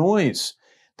less noise.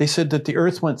 They said that the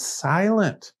earth went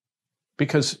silent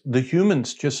because the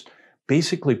humans just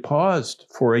basically paused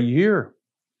for a year,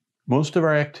 most of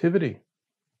our activity.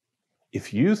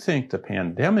 If you think the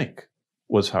pandemic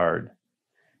was hard,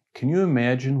 can you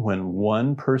imagine when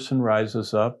one person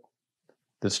rises up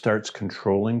that starts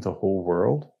controlling the whole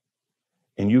world,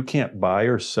 and you can't buy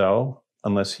or sell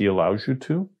unless he allows you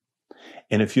to.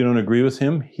 And if you don't agree with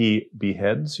him, he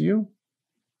beheads you.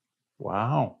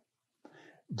 Wow.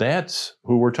 That's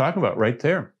who we're talking about right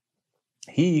there.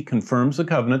 He confirms the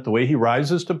covenant. The way he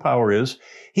rises to power is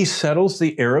he settles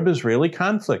the Arab-Israeli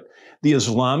conflict, the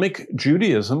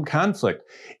Islamic-Judaism conflict.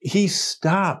 He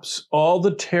stops all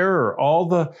the terror, all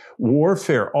the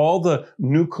warfare, all the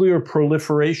nuclear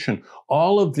proliferation,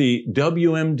 all of the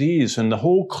WMDs and the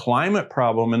whole climate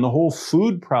problem and the whole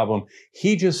food problem.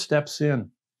 He just steps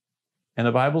in. And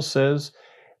the Bible says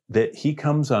that he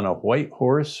comes on a white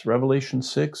horse, Revelation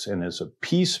 6, and is a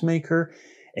peacemaker.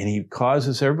 And he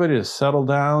causes everybody to settle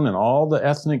down and all the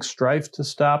ethnic strife to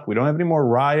stop. We don't have any more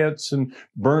riots and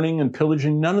burning and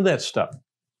pillaging, none of that stuff.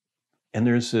 And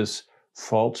there's this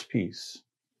false peace.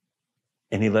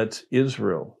 And he lets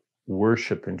Israel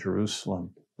worship in Jerusalem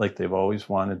like they've always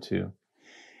wanted to.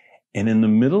 And in the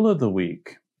middle of the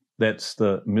week, that's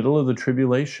the middle of the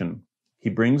tribulation, he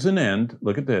brings an end,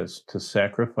 look at this, to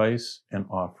sacrifice and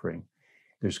offering.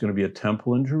 There's going to be a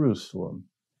temple in Jerusalem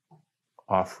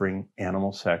offering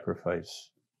animal sacrifice.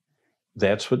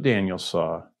 That's what Daniel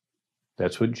saw.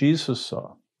 That's what Jesus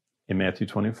saw in Matthew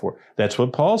 24. That's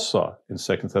what Paul saw in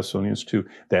 2 Thessalonians 2.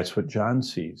 That's what John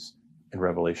sees in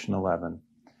Revelation 11.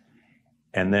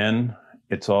 And then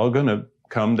it's all going to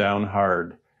come down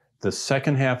hard. The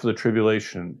second half of the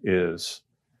tribulation is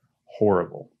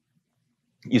horrible.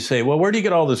 You say, well, where do you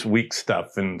get all this weak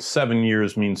stuff? And 7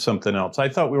 years means something else. I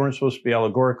thought we weren't supposed to be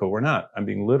allegorical. We're not. I'm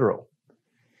being literal.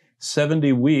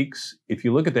 70 weeks, if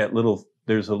you look at that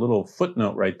there's a little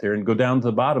footnote right there, and go down to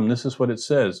the bottom, this is what it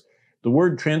says. The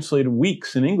word translated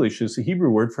weeks in English is the Hebrew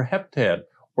word for heptad,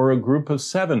 or a group of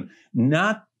 7,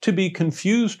 not to be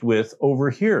confused with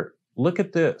over here. Look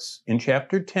at this. In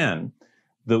chapter 10,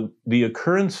 the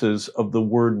occurrences of the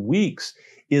word weeks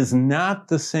is not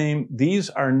the same.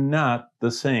 These are not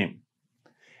the same.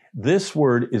 This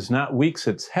word is not weeks,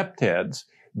 it's heptads.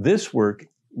 This word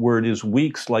is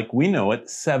weeks like we know it,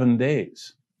 7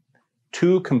 days.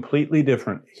 Two completely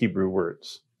different Hebrew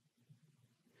words.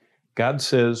 God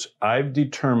says, I've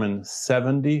determined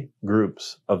 70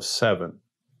 groups of 7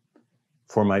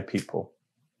 for my people.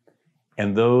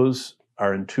 And those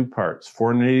are in 2 parts,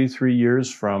 483 years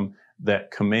from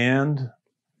that command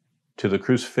to the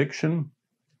crucifixion,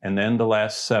 and then the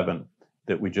last 7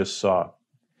 that we just saw.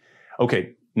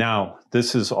 Okay, now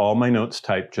this is all my notes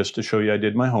typed just to show you I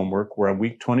did my homework. We're on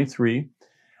week 23.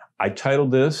 I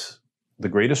titled this, The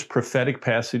Greatest Prophetic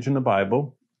Passage in the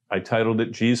Bible. I titled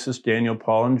it, Jesus, Daniel,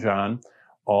 Paul, and John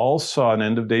all saw an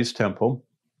end of days temple.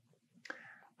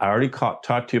 I already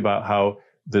talked to you about how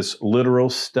this literal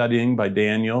studying by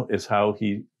Daniel is how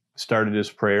he started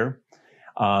his prayer.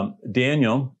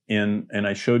 Daniel, and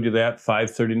I showed you that,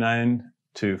 539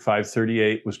 to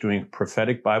 538, was doing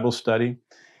prophetic Bible study.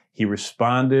 He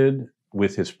responded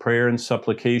with his prayer and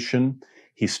supplication.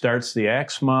 He starts the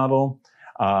Acts model.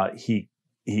 He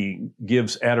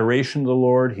gives adoration to the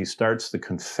Lord. He starts the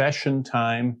confession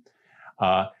time.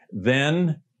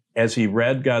 Then, as he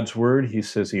read God's word, he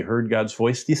says he heard God's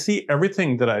voice. Do you see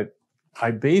everything that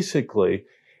I basically,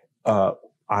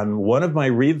 on one of my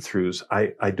read-throughs,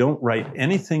 I don't write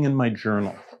anything in my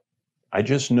journal. I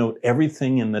just note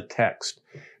everything in the text,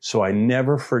 so I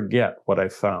never forget what I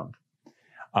found.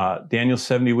 Daniel's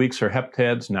 70 weeks are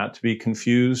heptads, not to be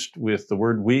confused with the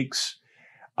word weeks.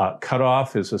 Cut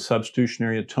off is a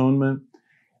substitutionary atonement.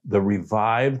 The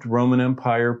revived Roman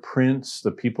Empire prince,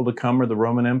 the people to come are the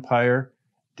Roman Empire.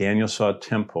 Daniel saw a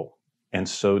temple, and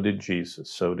so did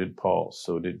Jesus, so did Paul,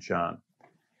 so did John.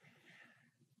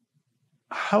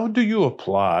 How do you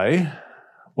apply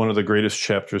one of the greatest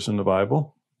chapters in the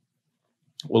Bible?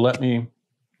 Well, let me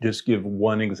just give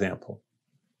one example.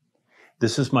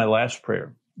 This is my last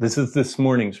prayer. This is this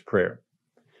morning's prayer.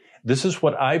 This is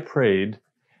what I prayed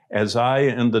as I,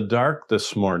 in the dark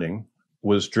this morning,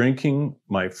 was drinking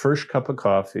my first cup of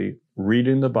coffee,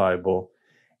 reading the Bible,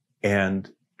 and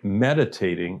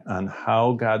meditating on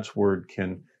how God's word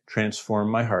can transform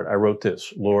my heart. I wrote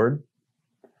this, Lord,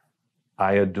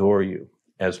 I adore you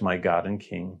as my God and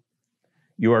King.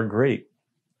 You are great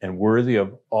and worthy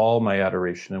of all my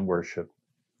adoration and worship.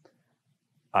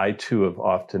 I too have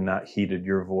often not heeded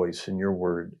your voice and your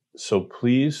word, so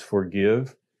please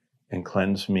forgive and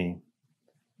cleanse me.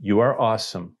 You are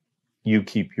awesome. You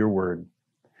keep your word.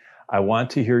 I want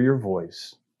to hear your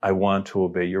voice. I want to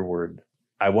obey your word.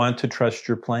 I want to trust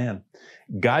your plan.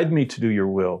 Guide me to do your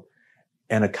will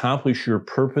and accomplish your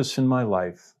purpose in my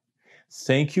life.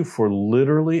 Thank you for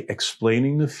literally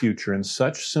explaining the future in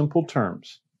such simple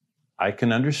terms I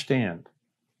can understand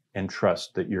and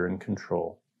trust that you're in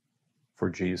control. For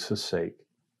Jesus' sake,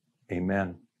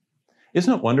 amen.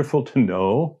 Isn't it wonderful to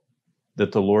know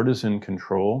that the Lord is in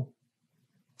control?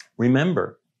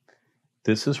 Remember,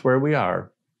 this is where we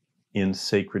are in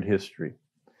sacred history.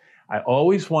 I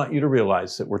always want you to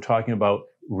realize that we're talking about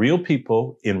real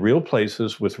people in real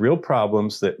places with real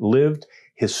problems that lived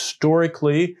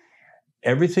historically.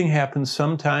 Everything happened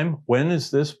sometime. When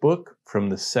is this book? From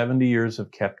the 70 years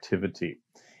of captivity.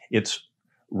 It's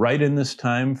right in this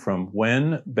time from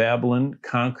when Babylon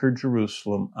conquered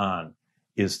Jerusalem on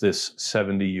is this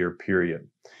 70-year period.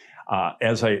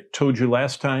 As I told you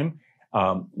last time,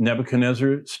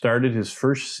 Nebuchadnezzar started his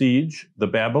first siege. The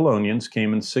Babylonians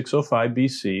came in 605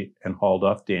 BC and hauled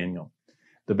off Daniel.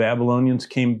 The Babylonians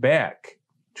came back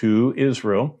to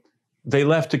Israel. They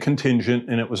left a contingent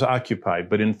and it was occupied.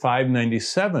 But in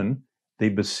 597, they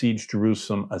besieged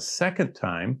Jerusalem a second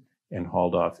time and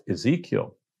hauled off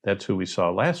Ezekiel. That's who we saw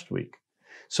last week.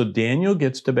 So Daniel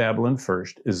gets to Babylon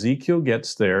first. Ezekiel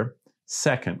gets there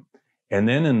second. And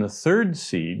then in the third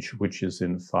siege, which is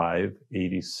in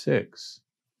 586,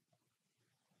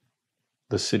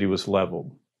 the city was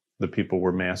leveled. The people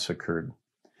were massacred.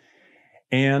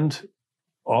 And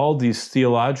all these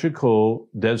theological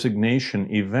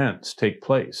designation events take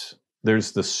place.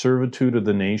 There's the servitude of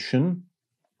the nation,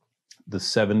 the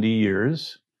 70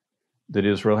 years that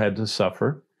Israel had to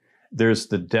suffer. There's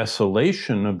the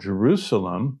desolation of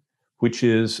Jerusalem, which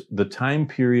is the time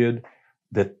period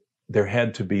that there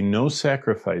had to be no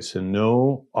sacrifice and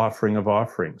no offering of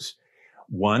offerings.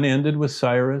 One ended with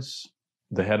Cyrus,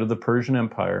 the head of the Persian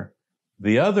Empire.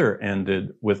 The other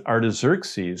ended with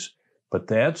Artaxerxes, but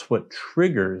that's what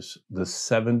triggers the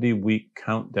 70-week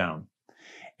countdown.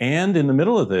 And in the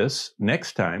middle of this,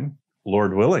 next time,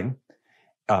 Lord willing,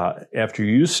 after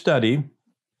you study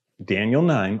Daniel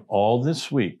 9 all this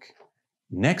week,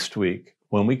 next week,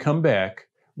 when we come back,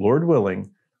 Lord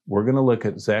willing, we're going to look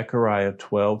at Zechariah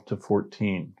 12 to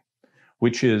 14,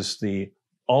 which is the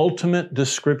ultimate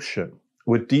description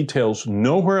with details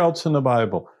nowhere else in the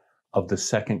Bible of the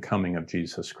second coming of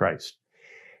Jesus Christ.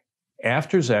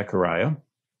 After Zechariah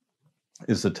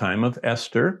is the time of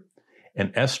Esther,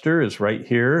 and Esther is right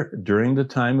here during the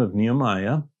time of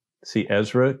Nehemiah. See,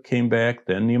 Ezra came back,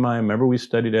 then Nehemiah. Remember we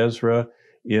studied Ezra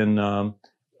in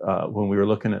when we were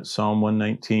looking at Psalm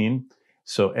 119.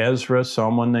 So Ezra,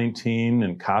 Psalm 119,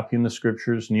 and copying the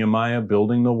scriptures, Nehemiah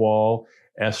building the wall,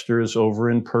 Esther is over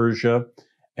in Persia,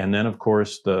 and then, of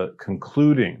course, the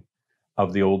concluding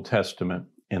of the Old Testament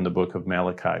in the book of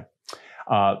Malachi.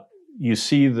 You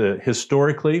see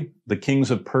historically, the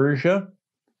kings of Persia,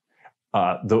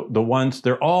 the ones,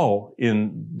 they're all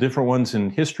in different ones in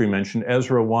history mentioned.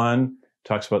 Ezra 1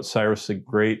 talks about Cyrus the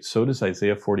Great. So does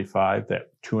Isaiah 45,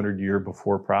 that 200 year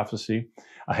before prophecy.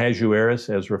 Ahasuerus,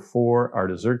 Ezra 4,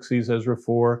 Artaxerxes, Ezra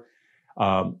 4.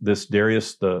 This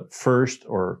Darius the First,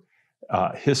 or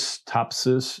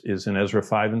Hystopsis, is in Ezra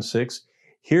 5 and 6.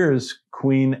 Here's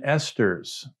Queen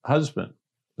Esther's husband,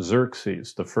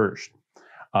 Xerxes the First.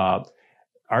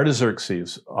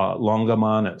 Artaxerxes,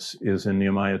 Longomanus, is in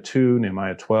Nehemiah 2.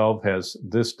 Nehemiah 12 has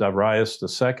this Darius the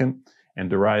Second, and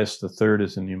Darius the Third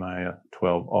is in Nehemiah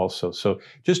 12 also. So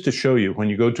just to show you, when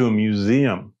you go to a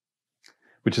museum,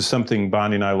 which is something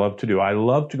Bonnie and I love to do. I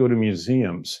love to go to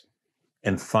museums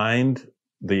and find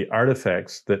the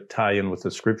artifacts that tie in with the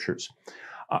scriptures.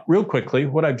 Real quickly,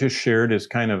 what I've just shared is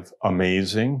kind of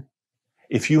amazing.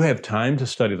 If you have time to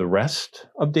study the rest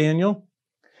of Daniel,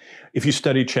 if you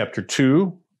study chapter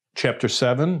 2, chapter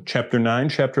 7, chapter 9,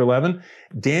 chapter 11,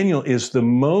 Daniel is the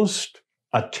most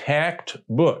attacked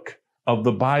book of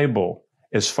the Bible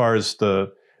as far as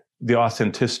the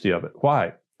authenticity of it.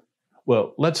 Why?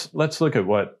 Well, let's look at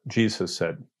what Jesus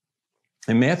said.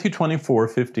 In Matthew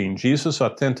 24:15, Jesus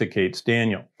authenticates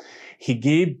Daniel. He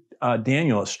gave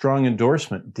Daniel a strong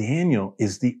endorsement. Daniel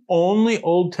is the only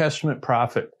Old Testament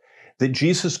prophet that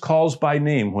Jesus calls by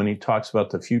name when he talks about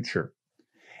the future.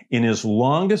 In his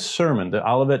longest sermon, the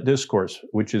Olivet Discourse,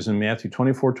 which is in Matthew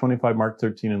 24:25, Mark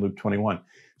 13, and Luke 21.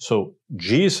 So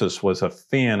Jesus was a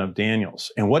fan of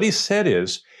Daniel's. And what he said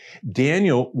is,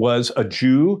 Daniel was a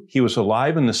Jew. He was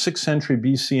alive in the 6th century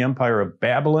BC empire of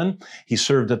Babylon. He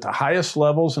served at the highest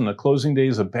levels in the closing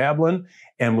days of Babylon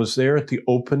and was there at the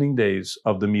opening days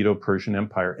of the Medo-Persian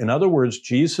Empire. In other words,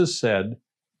 Jesus said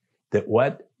that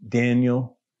what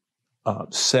Daniel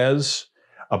says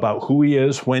about who he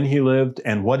is, when he lived,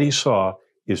 and what he saw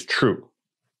is true.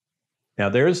 Now,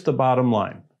 there's the bottom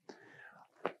line.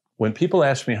 When people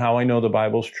ask me how I know the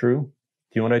Bible's true, do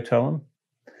you know what I tell them?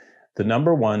 The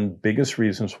number one biggest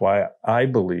reasons why I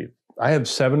have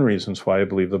 7 reasons why I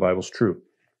believe the Bible's true.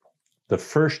 The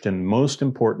first and most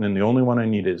important, and the only one I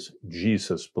need, is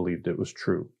Jesus believed it was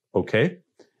true. Okay?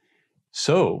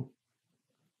 So,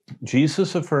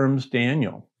 Jesus affirms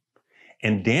Daniel.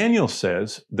 And Daniel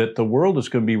says that the world is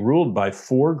going to be ruled by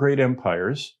 4 great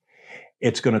empires.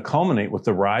 It's going to culminate with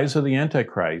the rise of the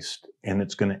Antichrist, and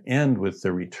it's going to end with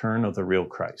the return of the real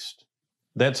Christ.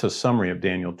 That's a summary of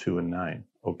Daniel 2 and 9,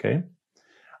 okay?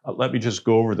 Let me just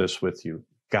go over this with you.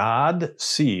 God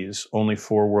sees only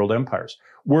 4 world empires.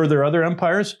 Were there other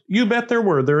empires? You bet there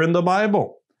were. They're in the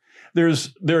Bible.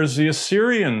 There's the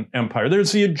Assyrian Empire.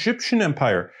 There's the Egyptian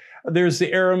Empire. There's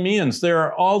the Arameans. There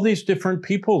are all these different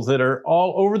people that are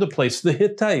all over the place. The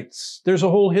Hittites. There's a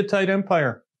whole Hittite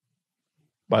empire.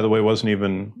 By the way, it wasn't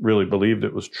even really believed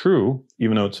it was true,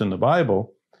 even though it's in the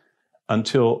Bible,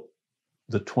 until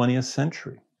the 20th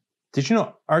century. Did you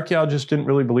know archaeologists didn't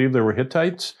really believe there were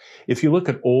Hittites? If you look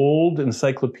at old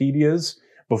encyclopedias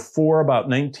before about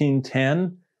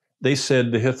 1910, they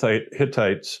said the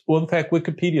Hittites, well, in fact,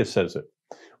 Wikipedia says it.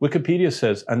 Wikipedia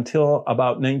says until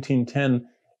about 1910,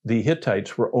 the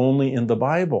Hittites were only in the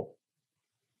Bible.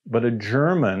 But a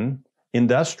German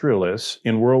industrialist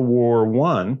in World War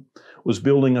I was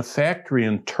building a factory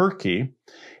in Turkey.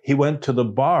 He went to the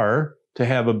bar to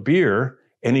have a beer,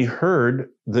 and he heard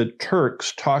the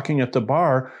Turks talking at the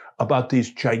bar about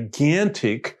these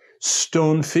gigantic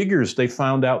stone figures they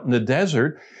found out in the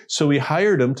desert. So he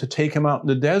hired them to take him out in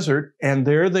the desert, and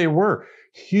there they were,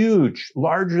 huge,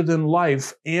 larger than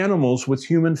life animals with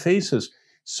human faces.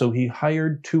 So he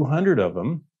hired 200 of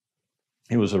them.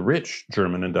 He was a rich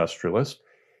German industrialist,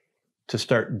 to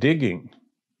start digging.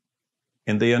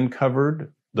 And they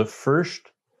uncovered the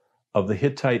first of the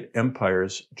Hittite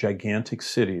Empire's gigantic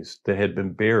cities that had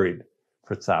been buried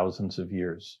for thousands of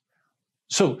years.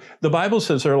 So the Bible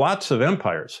says there are lots of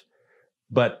empires,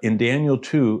 but in Daniel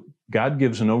 2, God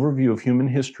gives an overview of human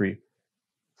history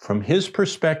from his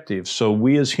perspective, so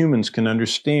we as humans can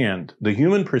understand the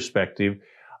human perspective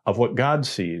of what God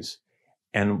sees.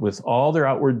 And with all their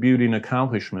outward beauty and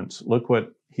accomplishments, look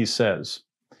what he says.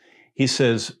 He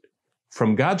says,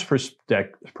 from God's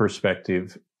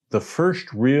perspective, the first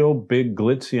real big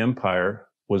glitzy empire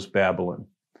was Babylon.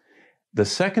 The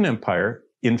second empire,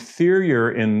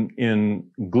 inferior in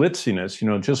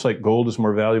glitziness, just like gold is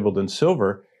more valuable than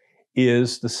silver,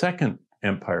 is the second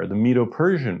empire, the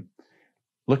Medo-Persian.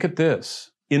 Look at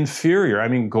this.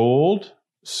 Inferior, gold,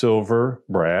 silver,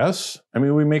 brass.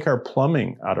 We make our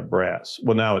plumbing out of brass.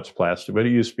 Well, now it's plastic, but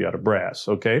it used to be out of brass,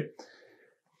 okay?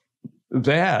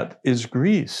 That is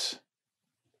Greece.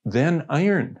 Then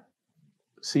iron.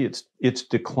 See, it's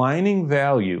declining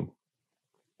value,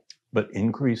 but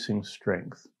increasing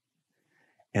strength.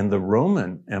 And the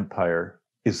Roman Empire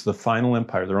is the final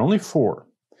empire. There are only 4.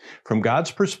 From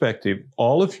God's perspective,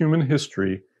 all of human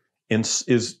history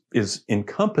is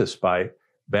encompassed by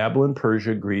Babylon,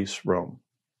 Persia, Greece, Rome.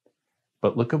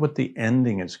 But look at what the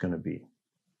ending is going to be.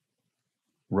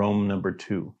 Rome number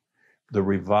 2, the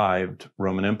revived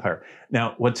Roman Empire.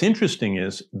 Now, what's interesting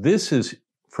is this is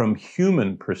from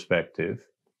human perspective,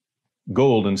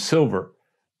 gold and silver,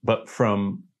 but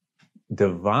from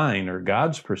divine or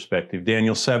God's perspective,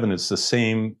 Daniel 7 is the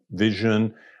same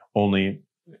vision, only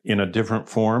in a different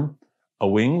form. A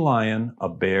winged lion, a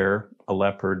bear, a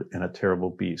leopard, and a terrible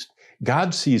beast.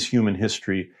 God sees human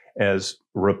history as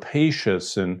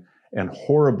rapacious and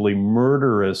horribly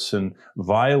murderous and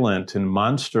violent and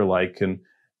monster-like,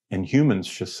 and humans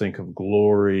just think of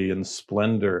glory and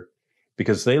splendor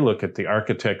because they look at the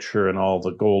architecture and all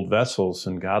the gold vessels,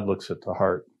 and God looks at the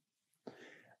heart.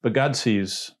 But God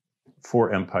sees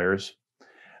 4 empires: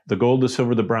 the gold, the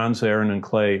silver, the bronze, the iron, and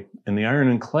clay. And the iron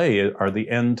and clay are the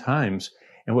end times.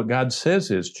 And what God says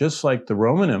is, just like the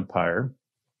Roman Empire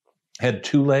had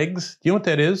 2 legs, do you know what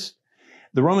that is?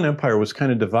 The Roman Empire was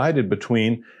kind of divided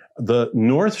between the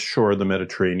north shore of the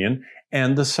Mediterranean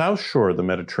and the south shore of the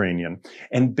Mediterranean.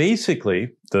 And basically,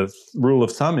 the rule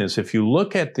of thumb is, if you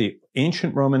look at the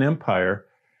ancient Roman Empire,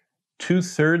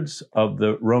 2/3 of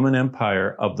the Roman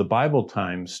Empire of the Bible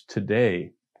times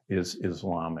today is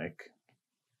Islamic.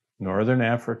 Northern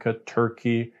Africa,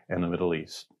 Turkey, and the Middle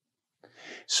East.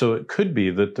 So it could be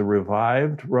that the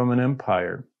revived Roman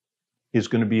Empire is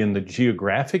going to be in the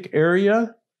geographic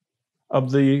area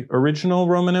of the original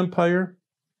Roman Empire,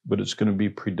 but it's going to be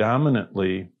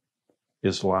predominantly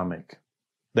Islamic.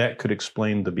 That could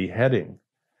explain the beheading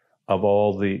of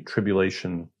all the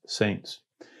tribulation saints.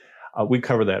 We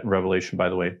cover that in Revelation, by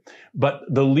the way. But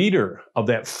the leader of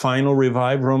that final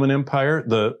revived Roman Empire,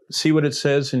 see what it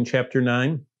says in chapter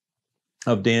 9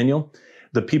 of Daniel?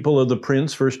 The people of the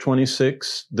prince, verse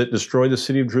 26, that destroyed the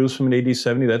city of Jerusalem in AD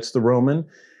 70, that's the Roman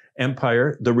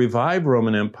Empire. The revived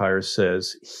Roman Empire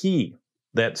says, he,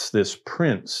 That's this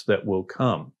prince that will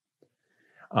come.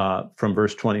 From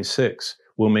verse 26,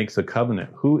 will make the covenant.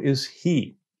 Who is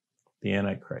he? The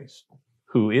Antichrist.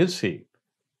 Who is he?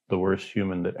 The worst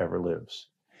human that ever lives.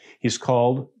 He's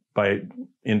called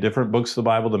in different books of the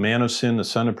Bible, the man of sin, the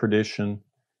son of perdition,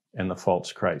 and the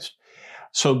false Christ.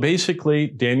 So basically,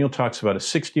 Daniel talks about a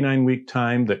 69-week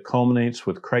time that culminates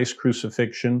with Christ's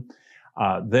crucifixion.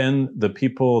 Then the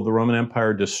people of the Roman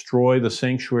Empire destroy the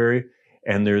sanctuary,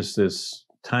 and there's this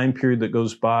time period that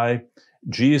goes by.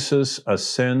 Jesus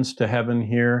ascends to heaven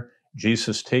here.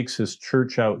 Jesus takes his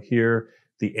church out here.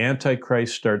 The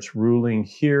Antichrist starts ruling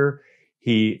here.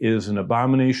 He is an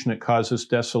abomination that causes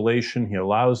desolation. He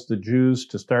allows the Jews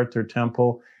to start their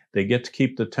temple. They get to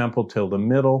keep the temple till the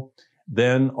middle.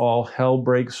 Then all hell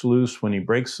breaks loose when he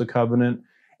breaks the covenant,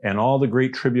 and all the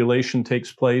great tribulation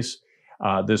takes place.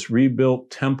 This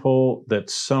rebuilt temple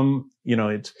that's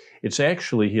it's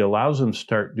actually, he allows them to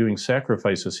start doing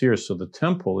sacrifices here. So the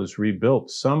temple is rebuilt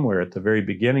somewhere at the very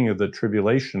beginning of the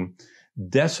tribulation,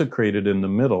 desecrated in the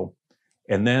middle.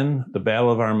 And then the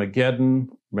Battle of Armageddon.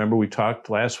 Remember, we talked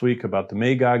last week about the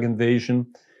Magog invasion.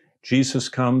 Jesus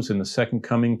comes in the second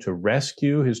coming to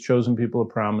rescue his chosen people of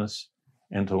promise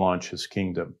and to launch his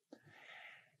kingdom.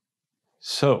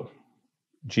 So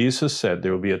Jesus said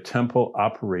there will be a temple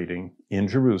operating in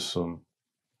Jerusalem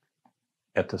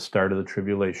at the start of the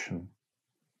tribulation.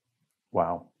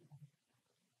 Wow.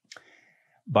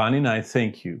 Bonnie and I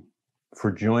thank you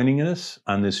for joining us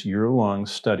on this year-long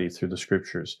study through the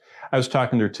scriptures. I was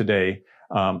talking to her today.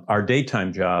 Our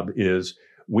daytime job is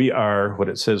we are, what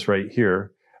it says right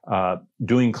here,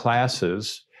 doing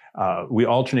classes. We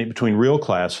alternate between real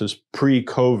classes,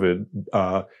 pre-COVID,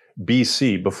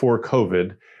 BC, before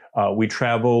COVID. We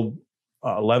traveled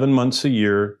 11 months a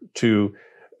year to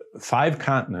 5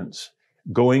 continents,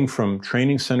 going from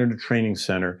training center to training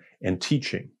center and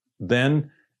teaching.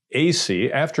 Then AC,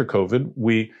 after COVID,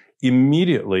 we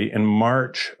immediately in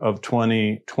March of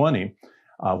 2020,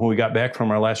 when we got back from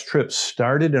our last trip,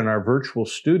 started in our virtual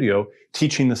studio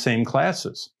teaching the same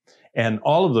classes. And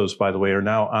all of those, by the way, are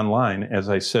now online, as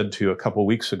I said to you a couple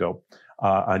weeks ago,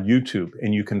 on YouTube.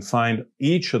 And you can find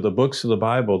each of the books of the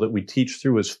Bible that we teach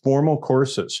through as formal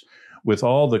courses with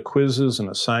all the quizzes and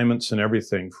assignments and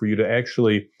everything for you to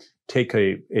actually take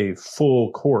a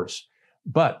full course.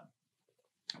 But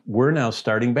we're now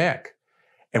starting back.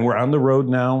 And we're on the road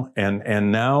now, and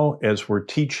now as we're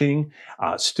teaching,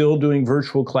 still doing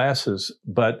virtual classes,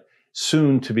 but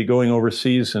soon to be going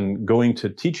overseas and going to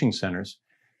teaching centers.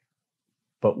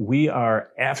 But we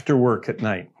are after work at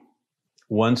night,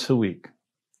 once a week,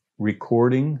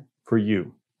 recording for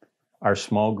you, our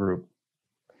small group,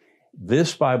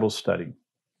 this Bible study.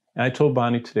 And I told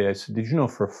Bonnie today, I said, did you know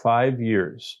for 5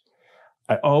 years,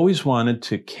 I always wanted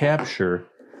to capture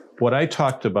what I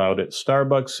talked about at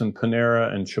Starbucks and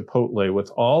Panera and Chipotle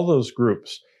with all those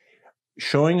groups,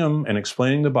 showing them and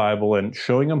explaining the Bible and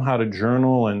showing them how to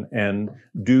journal and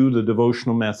do the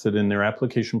devotional method in their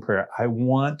application prayer. I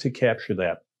want to capture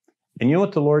that. And you know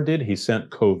what the Lord did? He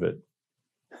sent COVID.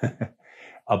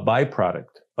 A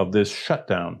byproduct of this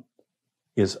shutdown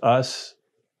is us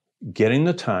getting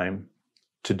the time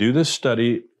to do this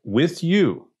study with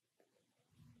you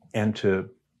and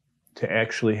to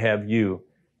actually have you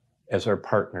as our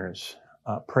partners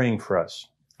praying for us.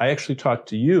 I actually talk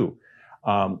to you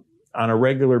on a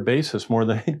regular basis more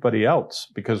than anybody else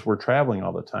because we're traveling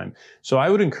all the time. So I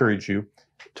would encourage you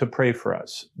to pray for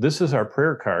us. This is our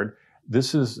prayer card.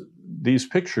 These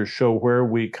pictures show where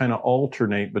we kind of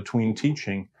alternate between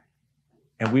teaching,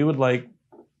 and we would like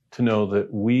to know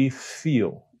that we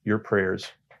feel your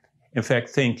prayers. In fact,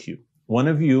 thank you. One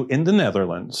of you in the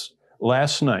Netherlands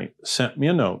last night sent me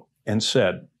a note and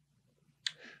said,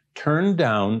 turn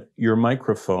down your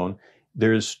microphone.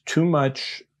 There's too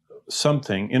much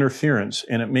interference,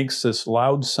 and it makes this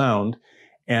loud sound.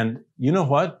 And you know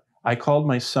what? I called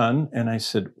my son and I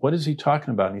said, what is he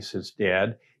talking about? And he says,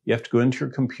 Dad, you have to go into your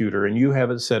computer and you have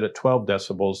it set at 12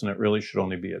 decibels and it really should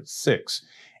only be at 6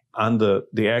 on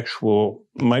the actual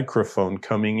microphone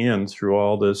coming in through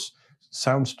all this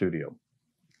sound studio.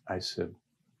 I said,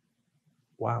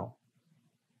 wow,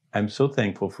 I'm so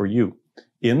thankful for you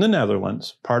in the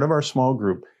Netherlands, part of our small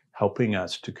group, helping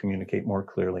us to communicate more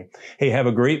clearly. Hey, have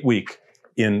a great week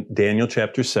in Daniel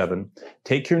chapter 7.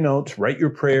 Take your notes, write your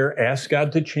prayer, ask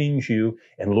God to change you,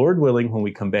 and Lord willing, when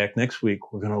we come back next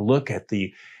week, we're going to look at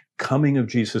the coming of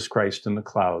Jesus Christ in the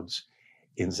clouds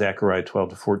in Zechariah 12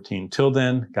 to 14. Till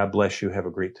then, God bless you. Have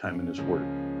a great time in His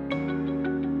Word.